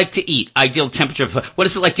 What is it like to eat? Ideal temperature. What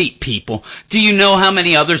is it like to eat, people? Do you know how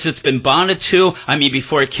many others it's been bonded to? I mean,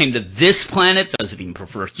 before it came to this planet, does it even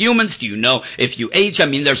prefer humans? Do you know if you age? I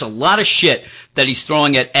mean, there's a lot of shit that he's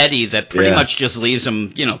throwing at Eddie that pretty much just leaves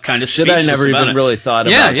him, you know, kind of speechless. Shit I never even really thought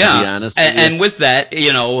about, to be honest. And with that,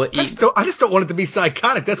 you know... I just don't want it to be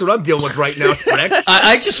psychotic. That's what I'm dealing with right now, Rex.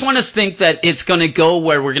 I just want to think that it's going to go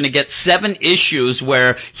where we're going to get 7 issues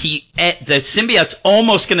where the symbiote's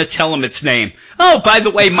almost going to tell him its name. Oh, by the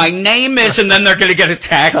way, my name is, and then they're going to get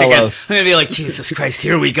attacked again. They're going to be like, Jesus Christ,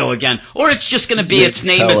 here we go again. Or it's just going to be its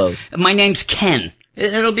name is, my name's Ken.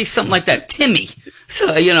 It'll be something like that. Timmy.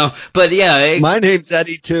 So, you know, but yeah. My name's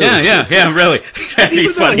Eddie, too. Yeah, really. That'd be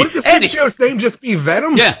funny. Wouldn't the symbiote's name just be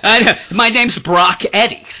Venom? Yeah, I know. My name's Brock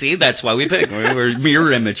Eddie. See, that's why we picked. We're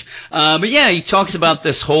mirror image. But yeah, he talks about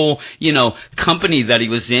this whole, you know, company that he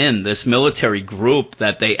was in, this military group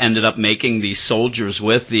that they ended up making these soldiers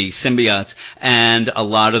with, the symbiotes, and a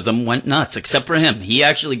lot of them went nuts, except for him. He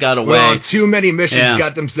actually got away. Well, too many missions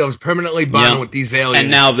got themselves permanently bonded with these aliens. And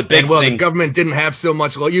now the big thing. The government didn't have so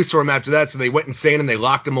much use for him after that, so they went insane and they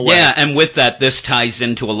locked him away. Yeah, and with that, this ties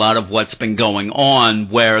into a lot of what's been going on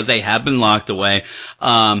where they have been locked away.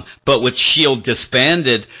 But with S.H.I.E.L.D.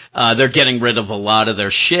 disbanded, they're getting rid of a lot of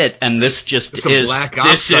their shit, and this just is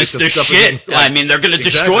the shit. I mean, they're going to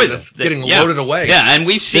destroy them. Getting loaded away. Yeah, and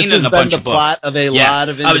we've seen in a bunch of books. Plot of a lot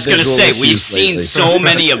of I was going to say, we've seen lately. so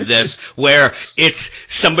many of this where it's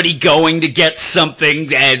somebody going to get something,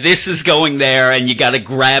 this is going there, and you got to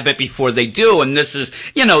grab it before they do, and this is,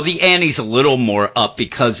 you know, the ante's a little more up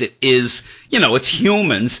because it is, you know, it's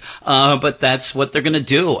humans, but that's what they're going to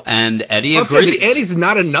do, and Eddie agrees. The ante's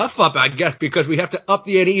not enough up, I guess, because we have to up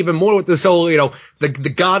the ante even more with this whole, you know, the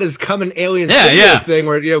God is coming alien thing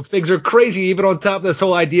where, you know, things are crazy, even on top of this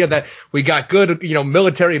whole idea that we got good, you know,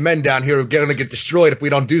 military men down here who are going to get destroyed if we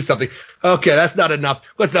don't do something. Okay, that's not enough.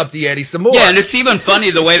 Let's up the ante some more. Yeah, and it's even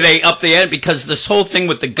funny the way they up the ante, because this whole thing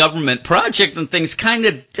with the government project and things kind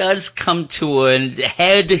of does come to a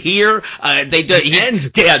head here.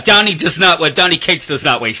 Donnie Cates does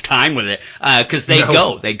not waste time with it, because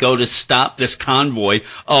they go to stop this convoy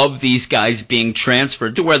of these guys being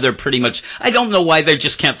transferred to where they're pretty much, I don't know why they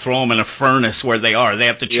just can't throw them in a furnace where they are. They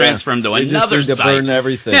have to transfer them to another site. They burn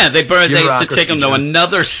everything. Yeah, they have to take them to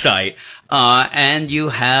another site. And you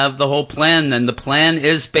have the whole plan, and the plan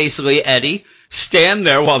is basically Eddie stand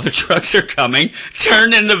there while the trucks are coming,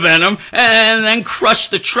 turn into Venom, and then crush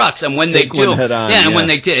the trucks. And when they do, when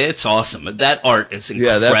they did, it's awesome. That art is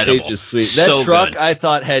incredible. Yeah, that page is sweet. So that truck, good. I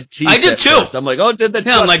thought had teeth. I did too. First. I'm like, did the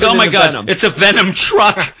truck? I'm like, oh my god, Venom? it's a Venom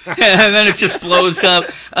truck, and then it just blows up.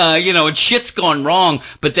 You know, and shit's gone wrong.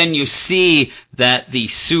 But then you see that the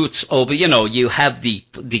suits open. You know, you have the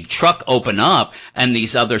truck open up, and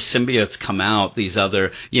these other symbiotes come out. These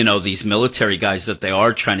other, you know, these military guys that they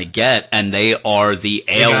are trying to get, and they are the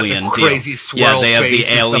alien deal. Crazy swirl they have the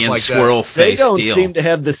alien like swirl face deal. They don't seem to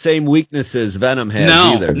have the same weaknesses Venom has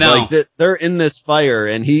either. No. Like they're in this fire,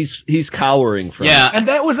 and he's cowering from it. And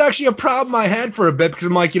that was actually a problem I had for a bit, because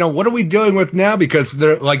I'm like, you know, what are we doing with now? Because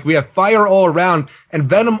they're like, we have fire all around, and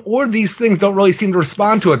Venom or these things don't really seem to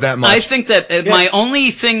respond to it that much. I think that my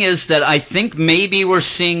only thing is that I think maybe we're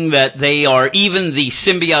seeing that they are, even the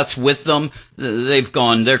symbiotes with them,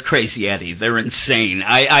 they're crazy, Eddie. They're insane.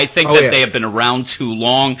 I think that they have been around too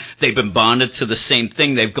long. They've been bonded to the same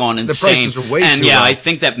thing. They've gone insane. The prices are way too low. I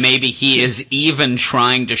think that maybe he is even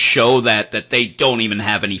trying to show that they don't even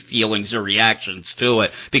have any feelings or reactions to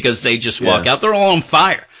it, because they just walk out. They're all on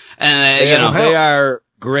fire. And they are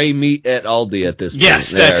gray meat at Aldi at this point.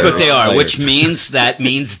 Yes, that's what they are, which means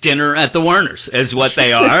dinner at the Werner's is what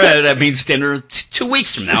they are. That means dinner 2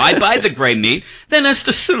 weeks from now. I buy the gray meat, then it has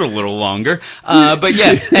to sit a little longer. But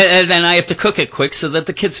yeah, and then I have to cook it quick so that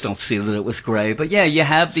the kids don't see that it was gray. But yeah, you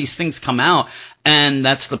have these things come out. And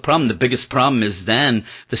that's the problem. The biggest problem is then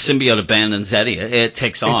the symbiote abandons Eddie. It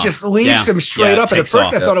takes off. It just leaves him straight up. And at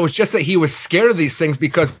first I thought it was just that he was scared of these things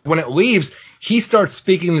because when it leaves, he starts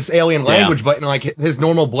speaking this alien language, but in like his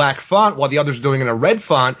normal black font while the others are doing it in a red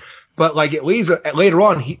font. But like it leaves later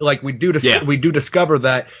on, we do discover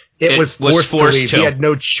that it was forced to leave. He had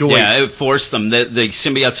no choice. Yeah, it forced them. The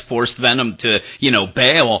symbiotes forced Venom to,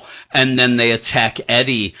 bail, and then they attack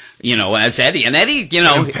Eddie, as Eddie. And Eddie,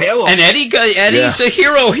 Eddie's a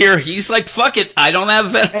hero here. He's like, fuck it, I don't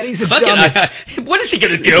have Venom. Eddie's a dummy. What is he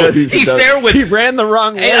gonna do? He's there with. He ran the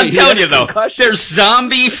wrong way. I'm telling you though, there's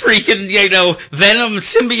zombie freaking, Venom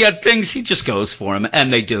symbiote things. He just goes for him,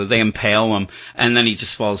 and they do. They impale him, and then he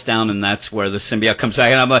just falls down, and that's where the symbiote comes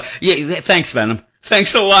back. And I'm like, yeah, thanks, Venom.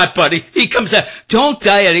 Thanks a lot, buddy. He comes out. Don't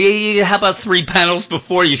die, Eddie. How about 3 panels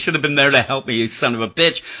before? You should have been there to help me, you son of a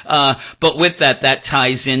bitch. But with that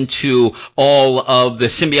ties into all of the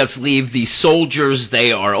symbiotes leave. The soldiers,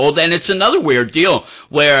 they are old. And it's another weird deal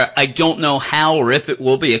where I don't know how or if it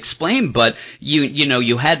will be explained, but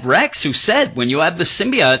you had Rex who said when you have the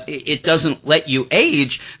symbiote, it doesn't let you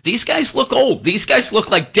age. These guys look old. These guys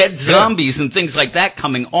look like dead zombies and things like that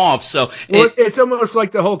coming off. So it's almost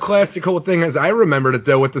like the whole classical thing as I remembered it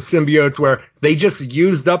though with the symbiotes where they just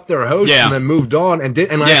used up their host and then moved on and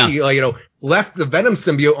actually left the Venom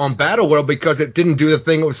symbiote on Battleworld because it didn't do the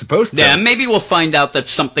thing it was supposed to. Yeah, maybe we'll find out that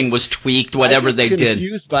something was tweaked, whatever they did. I'm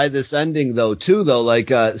confused by this ending though too though. Like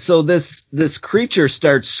so this creature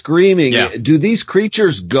starts screaming. Yeah. Do these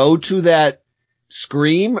creatures go to that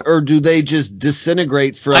scream or do they just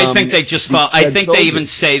disintegrate from? I think they just fall. I think they even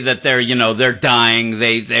say that they're dying.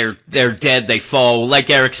 They're dead. They fall. Like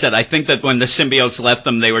Eric said, I think that when the symbiotes left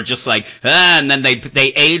them, they were just like and then they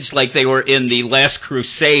aged like they were in the Last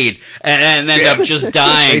Crusade and ended up just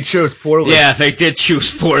dying. They chose poorly. Yeah, they did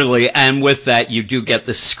choose poorly, and with that, you do get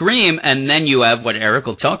the scream, and then you have what Eric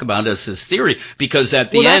will talk about as his theory because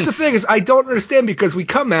at the end, that's the thing is I don't understand because we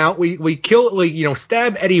come out, we kill,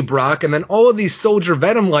 stab Eddie Brock, and then all of these soldier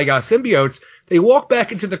Venom symbiotes, they walk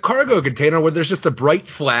back into the cargo container where there's just a bright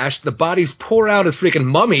flash. The bodies pour out as freaking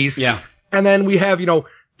mummies. Yeah. And then we have,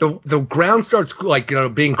 the ground starts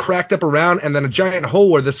being cracked up around and then a giant hole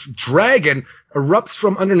where this dragon erupts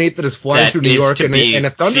from underneath that is flying through New York in a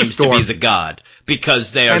thunderstorm. Seems to be the god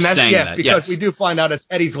because they are saying that. Because we do find out as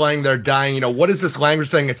Eddie's laying there dying, what is this language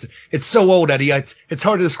saying? It's so old, Eddie. It's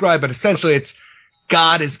hard to describe, but essentially it's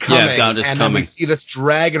God is coming. Yeah, God is coming. Then we see this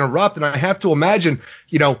dragon erupt, and I have to imagine,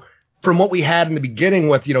 from what we had in the beginning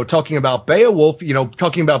with, talking about Beowulf,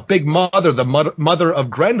 talking about Big Mother, the mother of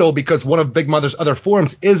Grendel, because one of Big Mother's other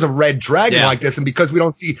forms is a red dragon like this, and because we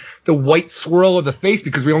don't see the white swirl of the face,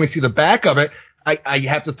 because we only see the back of it, I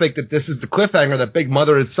have to think that this is the cliffhanger that Big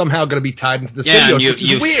Mother is somehow going to be tied into the symbiote. Yeah, and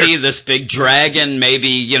you weird. see this big dragon,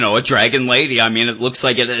 maybe, a dragon lady. I mean, it looks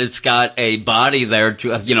like it's got a body there,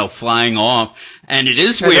 flying off. And it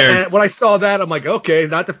is weird. And when I saw that, I'm like, okay,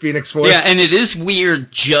 not the Phoenix Force. Yeah, and it is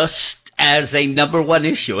weird just as a #1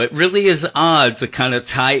 issue. It really is odd to kind of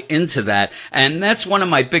tie into that. And that's one of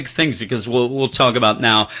my big things because we'll talk about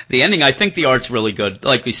now the ending. I think the art's really good.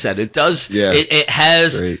 Like we said, it does. Yeah, it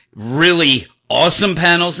has really awesome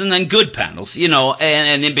panels and then good panels,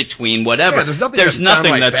 and in between, whatever. Yeah, there's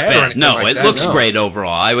nothing that's bad. No, it looks great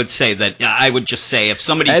overall. I would say that. I would just say if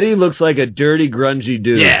somebody. Eddie looks like a dirty, grungy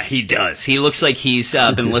dude. Yeah, he does. He looks like he's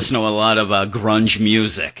been listening to a lot of grunge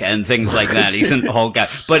music and things like that. He's an old guy.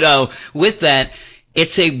 But with that.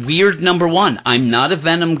 It's a weird #1. I'm not a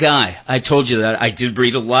Venom guy. I told you that. I did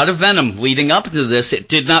read a lot of Venom leading up to this. It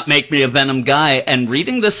did not make me a Venom guy. And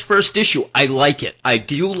reading this first issue, I like it. I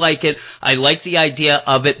do like it. I like the idea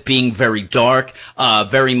of it being very dark,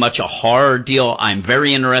 very much a horror deal. I'm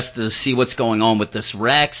very interested to see what's going on with this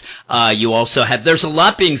Rex. You also have, there's a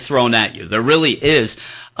lot being thrown at you. There really is.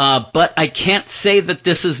 But I can't say that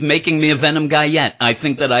this is making me a Venom guy yet. I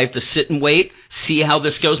think that I have to sit and wait, see how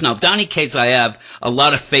this goes. Now, Donny Cates, I have a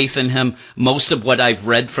lot of faith in him. Most of what I've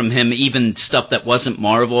read from him, even stuff that wasn't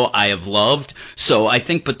Marvel, I have loved. So I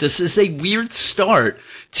think, but this is a weird start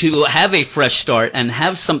to have a fresh start and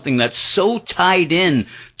have something that's so tied in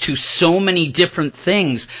to so many different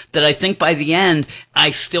things that I think by the end,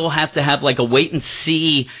 I still have to have like a wait and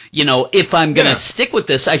see, if I'm going to stick with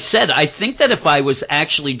this. I said, I think that if I was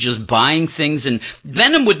actually just buying things, and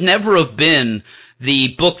Venom would never have been the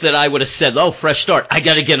book that I would have said, oh, fresh start, I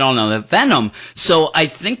got to get on the Venom. So I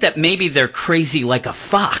think that maybe they're crazy like a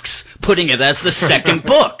fox, putting it as the second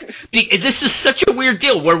book. This is such a weird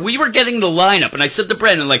deal where we were getting the lineup, and I said to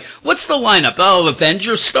Brandon, like, what's the lineup? Oh,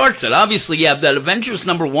 Avengers starts it. Obviously, you have that Avengers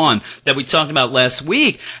 #1 that we talked about last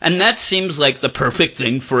week, and that seems like the perfect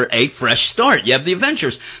thing for a fresh start. You have the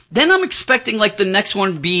Avengers. Then I'm expecting, like, the next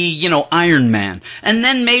one be, you know, Iron Man. And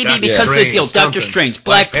then maybe because of the deal, Doctor Strange,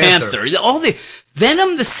 Black Panther, all the...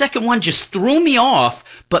 Venom, the second one, just threw me off,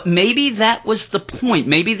 but maybe that was the point.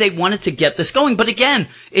 Maybe they wanted to get this going. But again,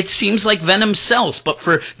 it seems like Venom sells. But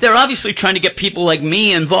they're obviously trying to get people like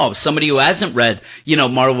me involved, somebody who hasn't read, you know,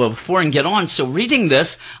 Marvel before and get on. So reading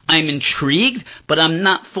this, I'm intrigued, but I'm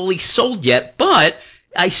not fully sold yet. But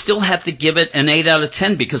I still have to give it an 8 out of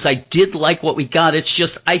 10 because I did like what we got. It's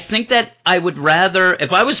just, I think that I would rather,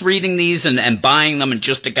 if I was reading these and buying them and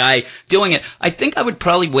just a guy doing it, I think I would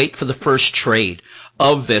probably wait for the first trade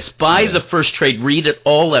of this. Buy the first trade, read it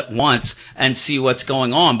all at once, and see what's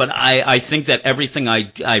going on. But I think that everything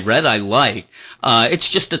I read, I like. It's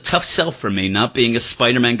just a tough sell for me, not being a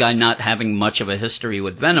Spider-Man guy, not having much of a history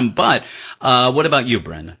with Venom. But what about you,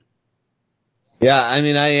 Brandon? Yeah, I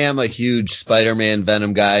mean, I am a huge Spider-Man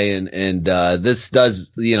Venom guy, and this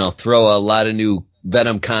does, you know, throw a lot of new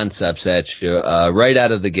Venom concepts at you right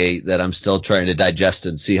out of the gate that I'm still trying to digest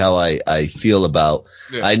and see how I feel about.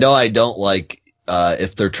 Yeah. I know I don't like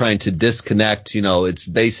if they're trying to disconnect, you know, its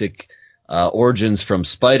basic origins from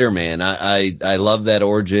Spider-Man. I love that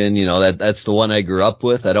origin, you know, that's the one I grew up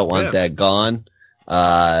with. I don't want that gone.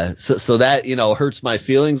 So that, you know, hurts my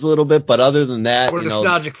feelings a little bit, but other than that, we're you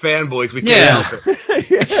nostalgic fanboys. We can't help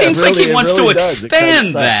it. It seems like he wants to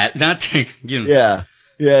expand that, not to, you know. Yeah.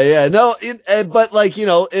 No, but like, you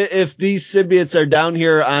know, if these symbiotes are down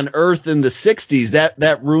here on Earth in the 60s,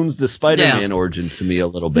 that ruins the Spider-Man origin to me a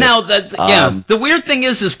little bit. Now, the weird thing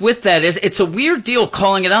is with that, it's a weird deal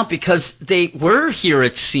calling it out because they were here,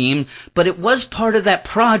 it seemed, but it was part of that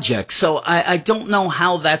project. So I don't know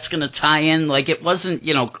how that's going to tie in. Like, it wasn't,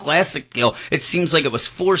 you know, classic deal. It seems like it was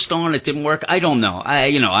forced on. It didn't work. I don't know.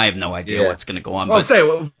 I have no idea what's going to go on. Well,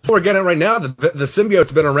 before we get it right now, the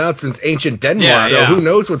symbiote's been around since ancient Denmark. So who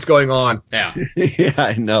knows what's going on? Yeah. Yeah,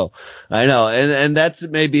 I know. And that's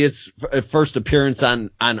maybe its first appearance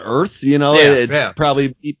on Earth, you know, it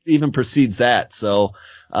probably even precedes that. So,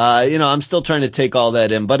 you know, I'm still trying to take all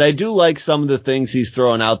that in, but I do like some of the things he's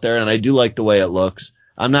throwing out there and I do like the way it looks.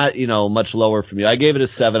 I'm not, you know, much lower from you. I gave it a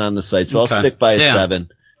 7 on the site, so I'll stick by a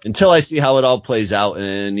 7 until I see how it all plays out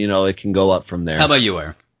and, you know, it can go up from there. How about you,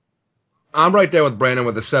 Eric? I'm right there with Brandon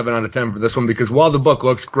with a 7 out of 10 for this one because while the book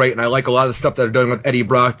looks great and I like a lot of the stuff that they're doing with Eddie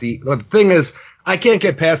Brock, the thing is I can't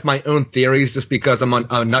get past my own theories just because I'm a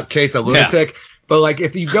nutcase, a lunatic. Yeah. But like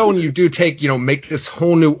if you go and you do take, you know, make this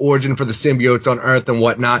whole new origin for the symbiotes on Earth and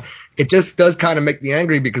whatnot, it just does kind of make me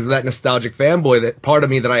angry because of that nostalgic fanboy, that part of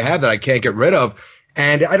me that I have that I can't get rid of.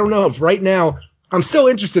 And I don't know if right now I'm still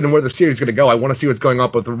interested in where the series is going to go. I want to see what's going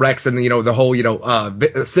on with Rex and, you know, the whole, you know,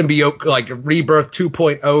 symbiote, like rebirth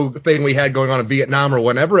 2.0 thing we had going on in Vietnam or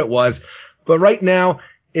whenever it was. But right now,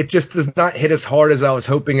 it just does not hit as hard as I was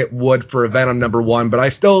hoping it would for Venom #1. But I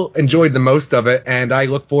still enjoyed the most of it, and I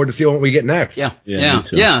look forward to seeing what we get next. Yeah.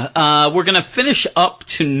 We're going to finish up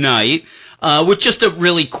tonight with just a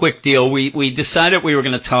really quick deal. We decided we were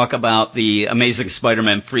going to talk about the Amazing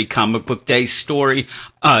Spider-Man Free Comic Book Day story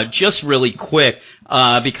just really quick.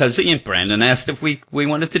 Because Brandon asked if we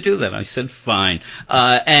wanted to do that. I said fine.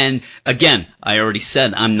 And again, I already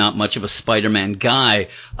said I'm not much of a Spider-Man guy.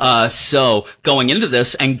 So going into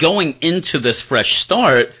this fresh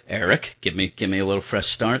start, Eric, give me a little fresh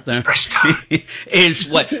start there. Fresh start is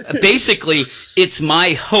what basically it's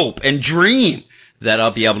my hope and dream that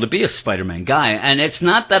I'll be able to be a Spider-Man guy. And it's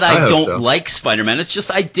not that I don't like Spider-Man. It's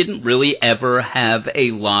just I didn't really ever have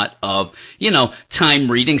a lot of, you know,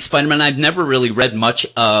 time reading Spider-Man. I've never really read much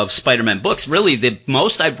of Spider-Man books. Really, the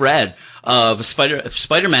most I've read of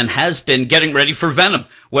Spider-Man has been getting ready for Venom,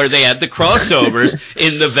 where they had the crossovers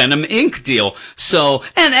in the Venom Inc. deal. So,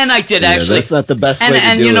 and I did actually. That's not the best way to do it.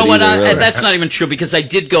 And you know what? Really. That's not even true because I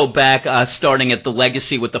did go back, starting at the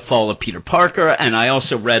Legacy with the Fall of Peter Parker, and I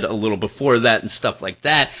also read a little before that and stuff like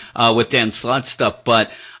that, with Dan Slott stuff,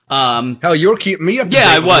 but. Hell, you were keeping me up to date. Yeah,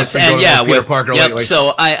 I was, and Peter Parker lately.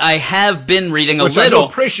 So I have been reading Which a little. I do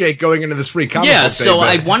appreciate going into this free comic book day. So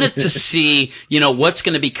I wanted to see, you know, what's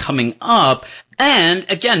going to be coming up. And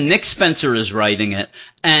again, Nick Spencer is writing it,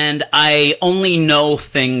 and I only know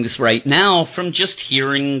things right now from just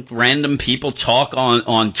hearing random people talk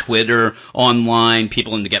on Twitter, online,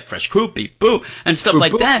 people in the Get Fresh Crew, beep boo, and stuff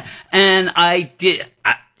like that. And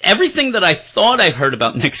everything that I thought I've heard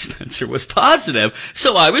about Nick Spencer was positive.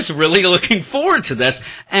 So I was really looking forward to this.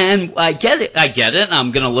 And I get it.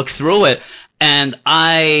 I'm going to look through it. And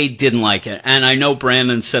I didn't like it. And I know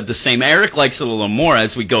Brandon said the same. Eric likes it a little more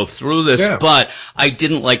as we go through this, but I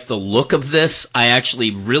didn't like the look of this. I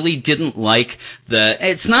actually really didn't like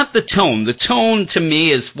it's not the tone. The tone to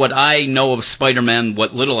me is what I know of Spider-Man,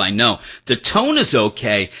 what little I know. The tone is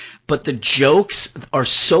okay, but the jokes are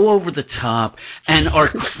so over the top and are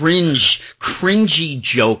cringy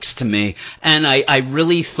jokes to me. And I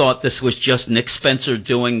really thought this was just Nick Spencer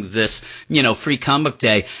doing this, Free Comic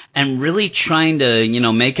Day and really trying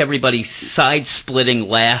to, make everybody side-splitting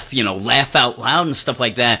laugh, laugh out loud and stuff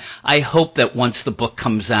like that. I hope that once the book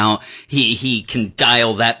comes out, he can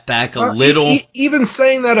dial that back a little. Even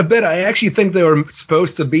saying that a bit, I actually think they were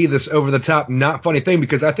supposed to be this over-the-top, not funny thing,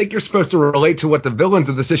 because I think you're supposed to relate to what the villains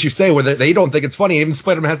of this issue say, where they don't think it's funny. Even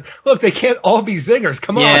Spider-Man has, look, they can't all be zingers.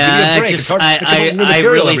 Come on, give me a break. It's hard to come up with new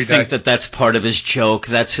material really every think day. that's part of his joke.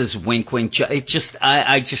 That's his wink. I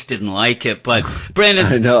just didn't like it. But Brandon,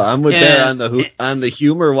 I know I'm with there on the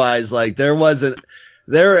humor wise. Like there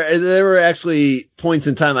were actually points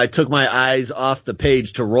in time I took my eyes off the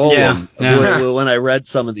page to roll them when I read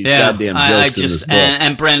some of these goddamn jokes in this book.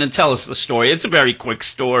 And Brandon, tell us the story. It's a very quick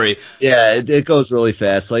story. Yeah, it goes really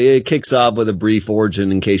fast. Like it kicks off with a brief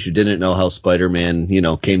origin in case you didn't know how Spider-Man,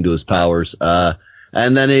 came to his powers.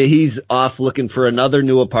 And then he's off looking for another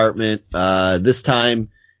new apartment. This time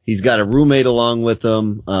he's got a roommate along with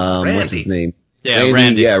him. What's his name? Yeah,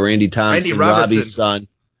 Randy. Yeah, Randy Thompson, Randy Robbie's son.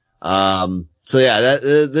 So yeah,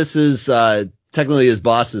 this is technically his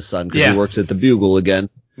boss's son because he works at the Bugle again.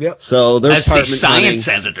 Yep. So they're as the science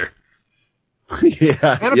editor.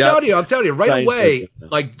 Yeah. And I'm telling you, right science away,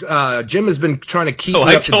 like Jim has been trying to keep.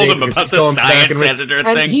 I told him about the science editor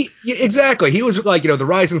thing. Exactly. He was like, the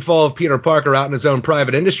rise and fall of Peter Parker out in his own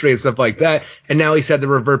private industry and stuff like that. And now he's had to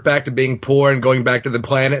revert back to being poor and going back to the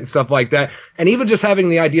planet and stuff like that. And even just having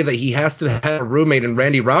the idea that he has to have a roommate in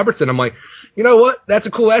Randy Robertson, I'm like, you know what? That's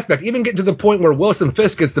a cool aspect. Even getting to the point where Wilson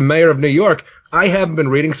Fisk is the mayor of New York. I haven't been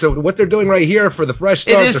reading, so what they're doing right here for the fresh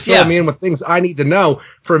start to fill me in with things I need to know,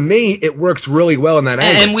 for me, it works really well in that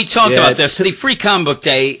angle. And we talked about this. The Free Comic Book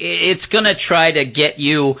Day, it's going to try to get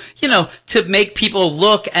you, to make people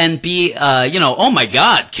look and be, oh my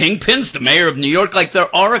God, Kingpin's the mayor of New York. Like,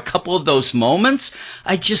 there are a couple of those moments.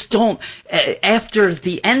 I just don't, after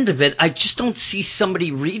the end of it, I just don't see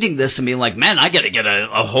somebody reading this and being like, man, I got to get a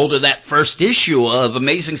hold of that first issue of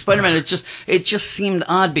Amazing Spider-Man. It just seemed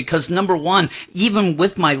odd because, number one, even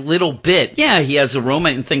with my little bit, he has a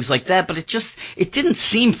roommate and things like that, but it didn't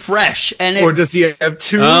seem fresh. Or does he have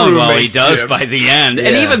two roommates? Well, he does by the end.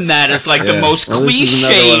 And even that is like the most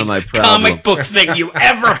cliched comic book thing you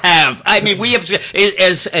ever have. I mean, we have,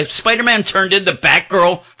 as Spider-Man turned into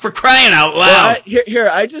Batgirl, for crying out loud. Well,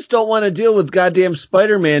 I just don't want to deal with goddamn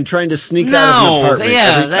Spider-Man trying to sneak out of an apartment.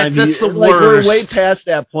 Yeah, that's the worst. We're way past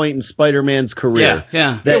that point in Spider-Man's career.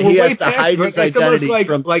 That he has to hide his identity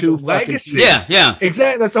from two legacy. Yeah.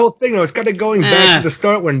 Exactly. That's the whole thing, though. It's kind of going back to the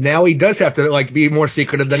start where now he does have to, be more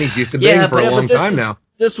secretive than he's used to being for a long time now.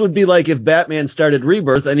 This would be like if Batman started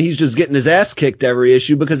Rebirth and he's just getting his ass kicked every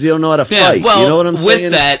issue because he don't know how to fight. Well, you know what I'm saying?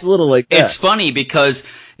 With that, it's a little like that. It's funny because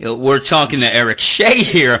we're talking to Eric Shea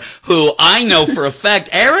here, who I know for a fact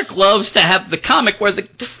Eric loves to have the comic where the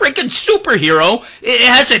freaking superhero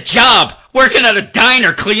has a job. Working at a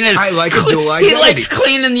diner, cleaning. I like a dual identity. He likes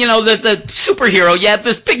cleaning, the superhero. Yeah,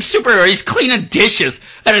 this big superhero. He's cleaning dishes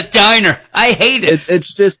at a diner. I hate it.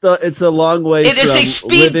 It's just it's a long way it is a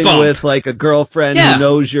speed living bump. with like a girlfriend who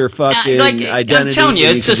knows your fucking identity. I'm telling you,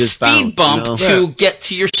 it's a speed bump you know? to get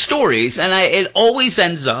to your stories, and it always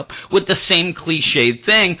ends up with the same cliched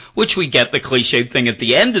thing, which we get the cliched thing at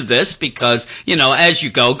the end of this because as you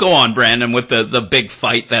go on, Brandon, with the big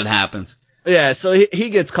fight that happens. Yeah, so he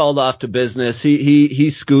gets called off to business. He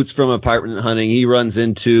scoots from apartment hunting. He runs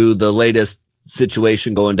into the latest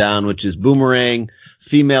situation going down, which is Boomerang,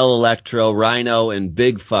 Female Electro, Rhino, and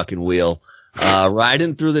Big fucking Wheel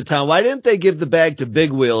riding through the town. Why didn't they give the bag to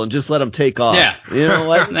Big Wheel and just let him take off? Yeah, you know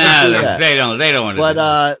what? They don't want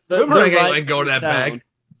to. But Boomerang ain't like go to that bag.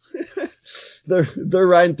 They're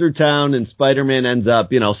riding through town, and Spider-Man ends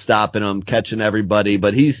up stopping them, catching everybody.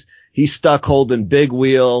 But he's stuck holding Big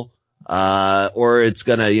Wheel. Or it's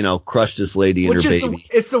gonna, crush this lady and her baby.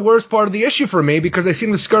 It's the worst part of the issue for me because I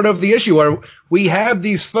seem to skirt over the issue where we have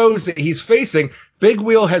these foes that he's facing. Big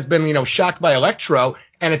Wheel has been, shocked by Electro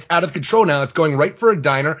and it's out of control now. It's going right for a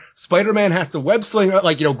diner. Spider-Man has to web sling,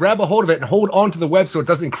 grab a hold of it and hold onto the web so it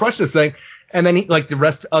doesn't crush this thing. And then the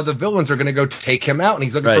rest of the villains are going to go take him out and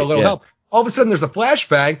he's looking for a little help. all of a sudden there's a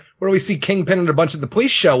flashbang where we see Kingpin and a bunch of the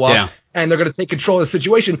police show up, and they're going to take control of the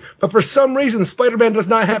situation. But for some reason, Spider-Man does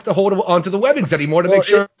not have to hold onto the webbings anymore to make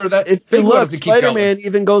sure that if you look, Spider-Man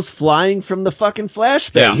even goes flying from the fucking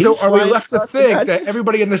flashbang. So are we left to think that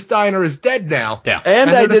everybody in this diner is dead now? Yeah. And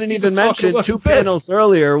I didn't even mention 2 panels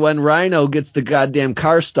earlier when Rhino gets the goddamn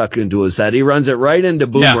car stuck into his head. He runs it right into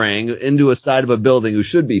Boomerang, into a side of a building who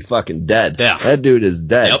should be fucking dead. Yeah. That dude is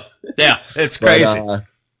dead. Yep. Yeah, it's crazy.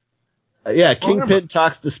 Kingpin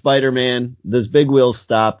talks to Spider-Man. This big wheel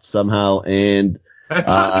stopped somehow, and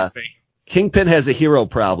Kingpin has a hero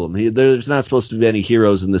problem. There's not supposed to be any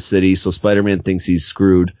heroes in the city, so Spider-Man thinks he's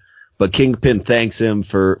screwed. But Kingpin thanks him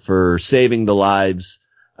for saving the lives,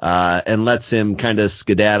 and lets him kind of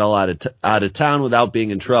skedaddle out of town without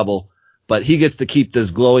being in trouble. But he gets to keep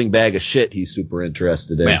this glowing bag of shit he's super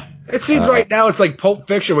interested in. Yeah. It seems right now it's like Pulp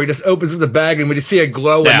Fiction where he just opens up the bag and we just see a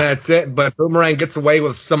glow and that's it. But Boomerang gets away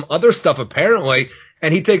with some other stuff apparently,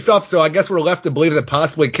 and he takes off. So I guess we're left to believe that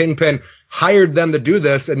possibly Kingpin hired them to do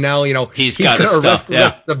this, and now he's got going to arrest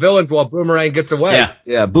the villains while Boomerang gets away.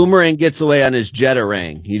 Yeah. Boomerang gets away on his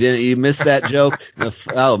Jetarang. You missed that joke?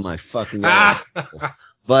 Oh my fucking god!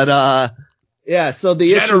 But so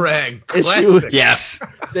the issue yes.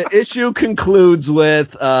 The issue concludes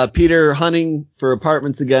with Peter hunting for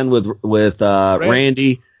apartments again with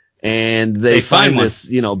Randy, and they find this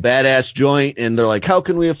badass joint, and they're like, how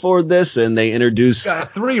can we afford this? And they introduce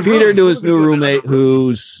Peter to his new roommate,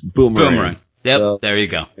 who's Boomerang. Yep, so, there you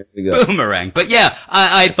go. Boomerang. But yeah,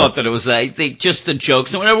 I thought that it was just the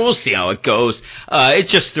jokes and whatever. We'll see how it goes. It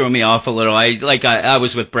just threw me off a little. I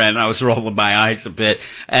was with Brandon. I was rolling my eyes a bit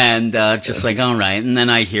and just like, all right. And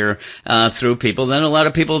then I hear through people that a lot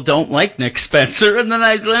of people don't like Nick Spencer. And then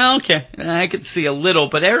okay, I could see a little,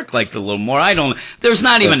 but Eric liked a little more. There's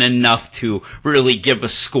not even enough to really give a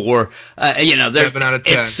score. 7 out of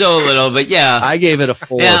 10. It's so little, but yeah. I gave it a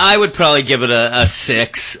 4. Yeah, I would probably give it a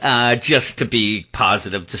 6, just to be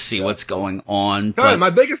positive to see what's going on. But my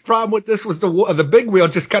biggest problem with this was the big wheel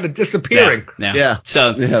just kind of disappearing. Yeah.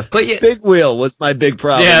 So, but big wheel was my big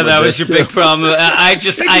problem. Yeah, that was your big problem. I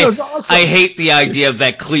hate the idea of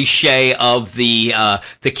that cliche of the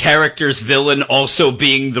character's villain also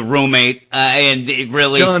being the roommate, and it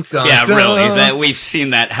really, really, we've seen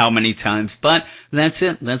that how many times. But that's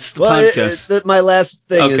it. That's the podcast. My last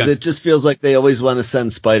thing is it just feels like they always want to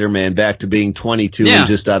send Spider-Man back to being 22 and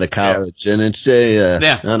just out of college. And it's,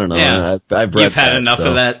 I don't know. Yeah. I've read You've had enough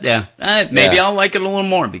of that. Yeah. Maybe I'll like it a little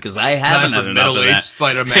more because I haven't had enough of that.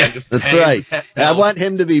 Spider-Man. That's right. I want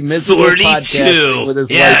him to be miserable 42. podcasting with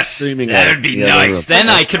his wife streaming. That would be nice. Then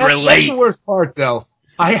I could relate. That's the worst part, though.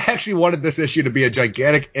 I actually wanted this issue to be a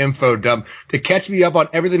gigantic info dump to catch me up on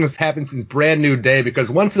everything that's happened since Brand New Day, because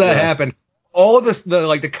once that happened, all of this,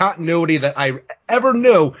 the continuity that I ever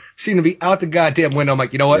knew seemed to be out the goddamn window. I'm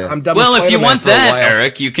like, you know what? I'm done with Well, if you want that, while.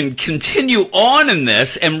 Eric, you can continue on in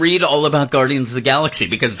this and read all about Guardians of the Galaxy,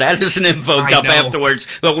 because that is an info dump afterwards,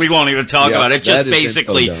 but we won't even talk about it. It just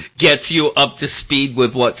basically gets you up to speed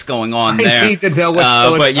with what's going on there. I need to know what's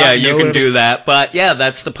going on. But yeah, you can do that. But yeah,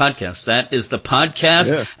 that's the podcast. That is the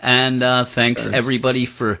podcast. Yeah. And thanks everybody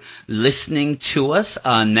for listening to us.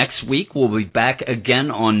 Next week, we'll be back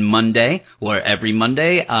again on Monday, or every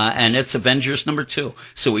Monday, and it's Avengers number 2.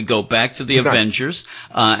 So we go back to the Avengers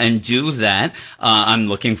and do that. I'm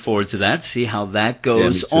looking forward to that. See how that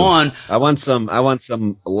goes on. I want a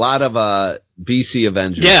lot of BC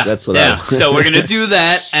Avengers. Yeah, that's what I want. So we're gonna do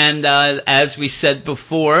that, and as we said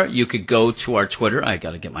before, you could go to our Twitter. I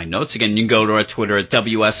gotta get my notes again. You can go to our Twitter at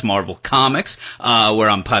WS Marvel Comics. We're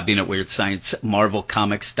on Podbean at Weird Science,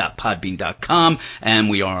 marvelcomics.podbean.com, and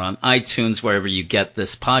we are on iTunes, wherever you get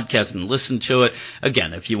this podcast and listen to it.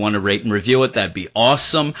 Again, if you want to rate and review it, that'd be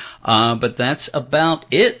awesome. But that's about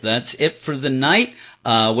it. That's it for the night.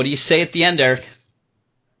 What do you say at the end, Eric?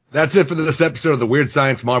 That's it for this episode of the Weird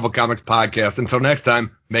Science Marvel Comics podcast. Until next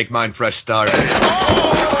time, make mine fresh start.